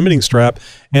as a limiting strap.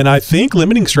 And I think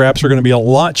limiting straps are going to be a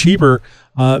lot cheaper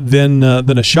than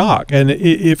a shock. And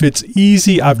if it's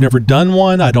easy, I've never done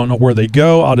one. I don't know where they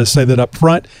go. I'll just say that up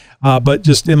front. But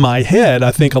just in my head,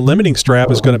 I think a limiting strap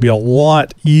is going to be a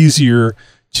lot easier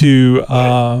to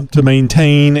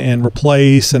maintain and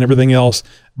replace and everything else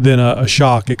than a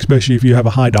shock, especially if you have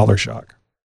a high dollar shock.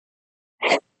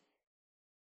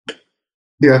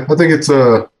 Yeah, I think it's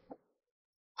live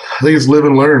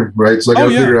and learn, right? So I got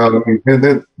to figure out. I mean, and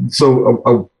then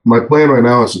my plan right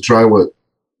now is to try what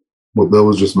Bill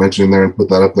was just mentioning there and put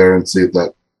that up there and see if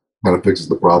that kind of fixes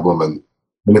the problem. And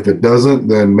if it doesn't,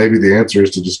 then maybe the answer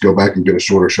is to just go back and get a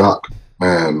shorter shock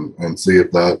and see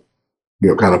if that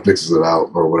kind of fixes it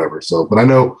out or whatever. So, but I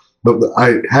know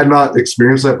I had not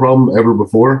experienced that problem ever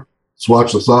before.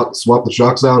 Swap the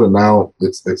shocks out, and now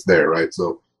it's there, right?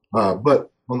 So, but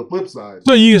on the flip side,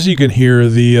 so you can hear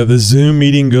the Zoom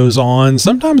meeting goes on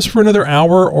sometimes for another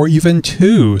hour or even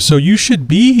 2. So you should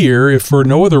be here if for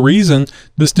no other reason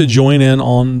just to join in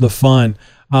on the fun.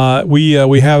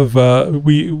 We have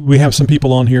some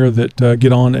people on here that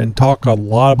get on and talk a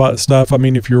lot about stuff. I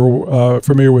mean, if you're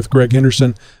familiar with Greg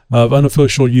Henderson of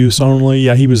Unofficial Use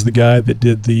Only, he was the guy that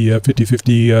did the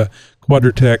 50/50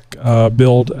 Quadratec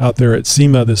build out there at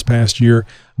SEMA this past year.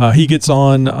 He gets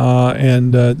on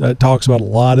and talks about a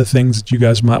lot of things that you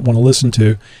guys might want to listen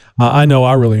to. I know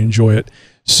I really enjoy it.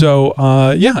 So,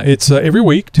 it's every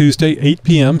week, Tuesday, 8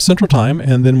 p.m. Central Time,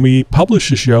 and then we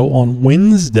publish a show on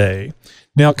Wednesday.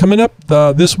 Now, coming up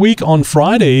this week on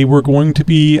Friday, we're going to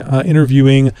be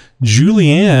interviewing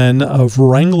Julianne of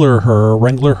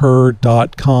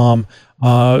WranglerHer.com.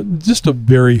 Just a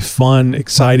very fun,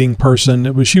 exciting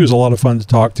person. She was a lot of fun to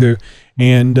talk to,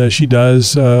 and she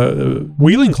does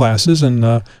wheeling classes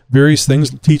and various things,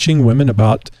 teaching women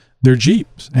about their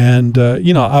Jeeps. And,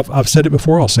 I've said it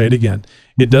before, I'll say it again.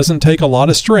 It doesn't take a lot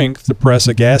of strength to press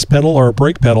a gas pedal or a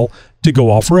brake pedal to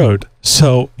go off-road.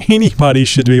 So anybody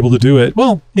should be able to do it.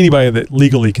 Well, anybody that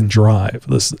legally can drive.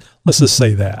 Let's just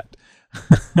say that.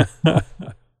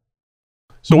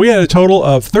 So we had a total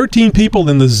of 13 people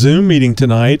in the Zoom meeting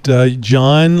tonight.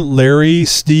 John, Larry,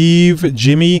 Steve,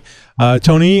 Jimmy,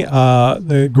 Tony,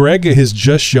 Greg has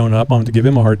just shown up. I'm going to give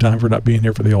him a hard time for not being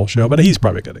here for the whole show, but he's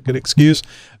probably got a good excuse.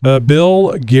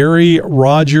 Bill, Gary,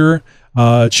 Roger,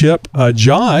 Chip,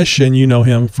 Josh, and you know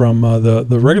him from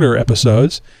the regular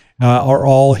episodes, are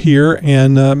all here,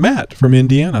 and Matt from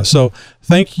Indiana. So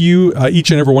thank you, each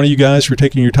and every one of you guys, for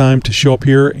taking your time to show up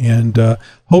here, and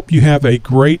hope you have a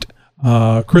great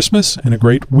Christmas and a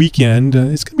great weekend.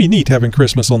 It's going to be neat having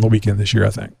Christmas on the weekend this year, I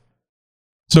think.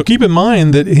 So keep in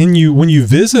mind that when you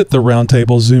visit the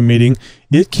Roundtable Zoom meeting,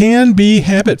 it can be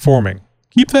habit forming.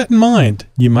 Keep that in mind.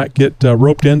 You might get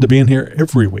roped into being here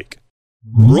every week.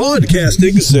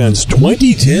 Broadcasting since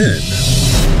 2010.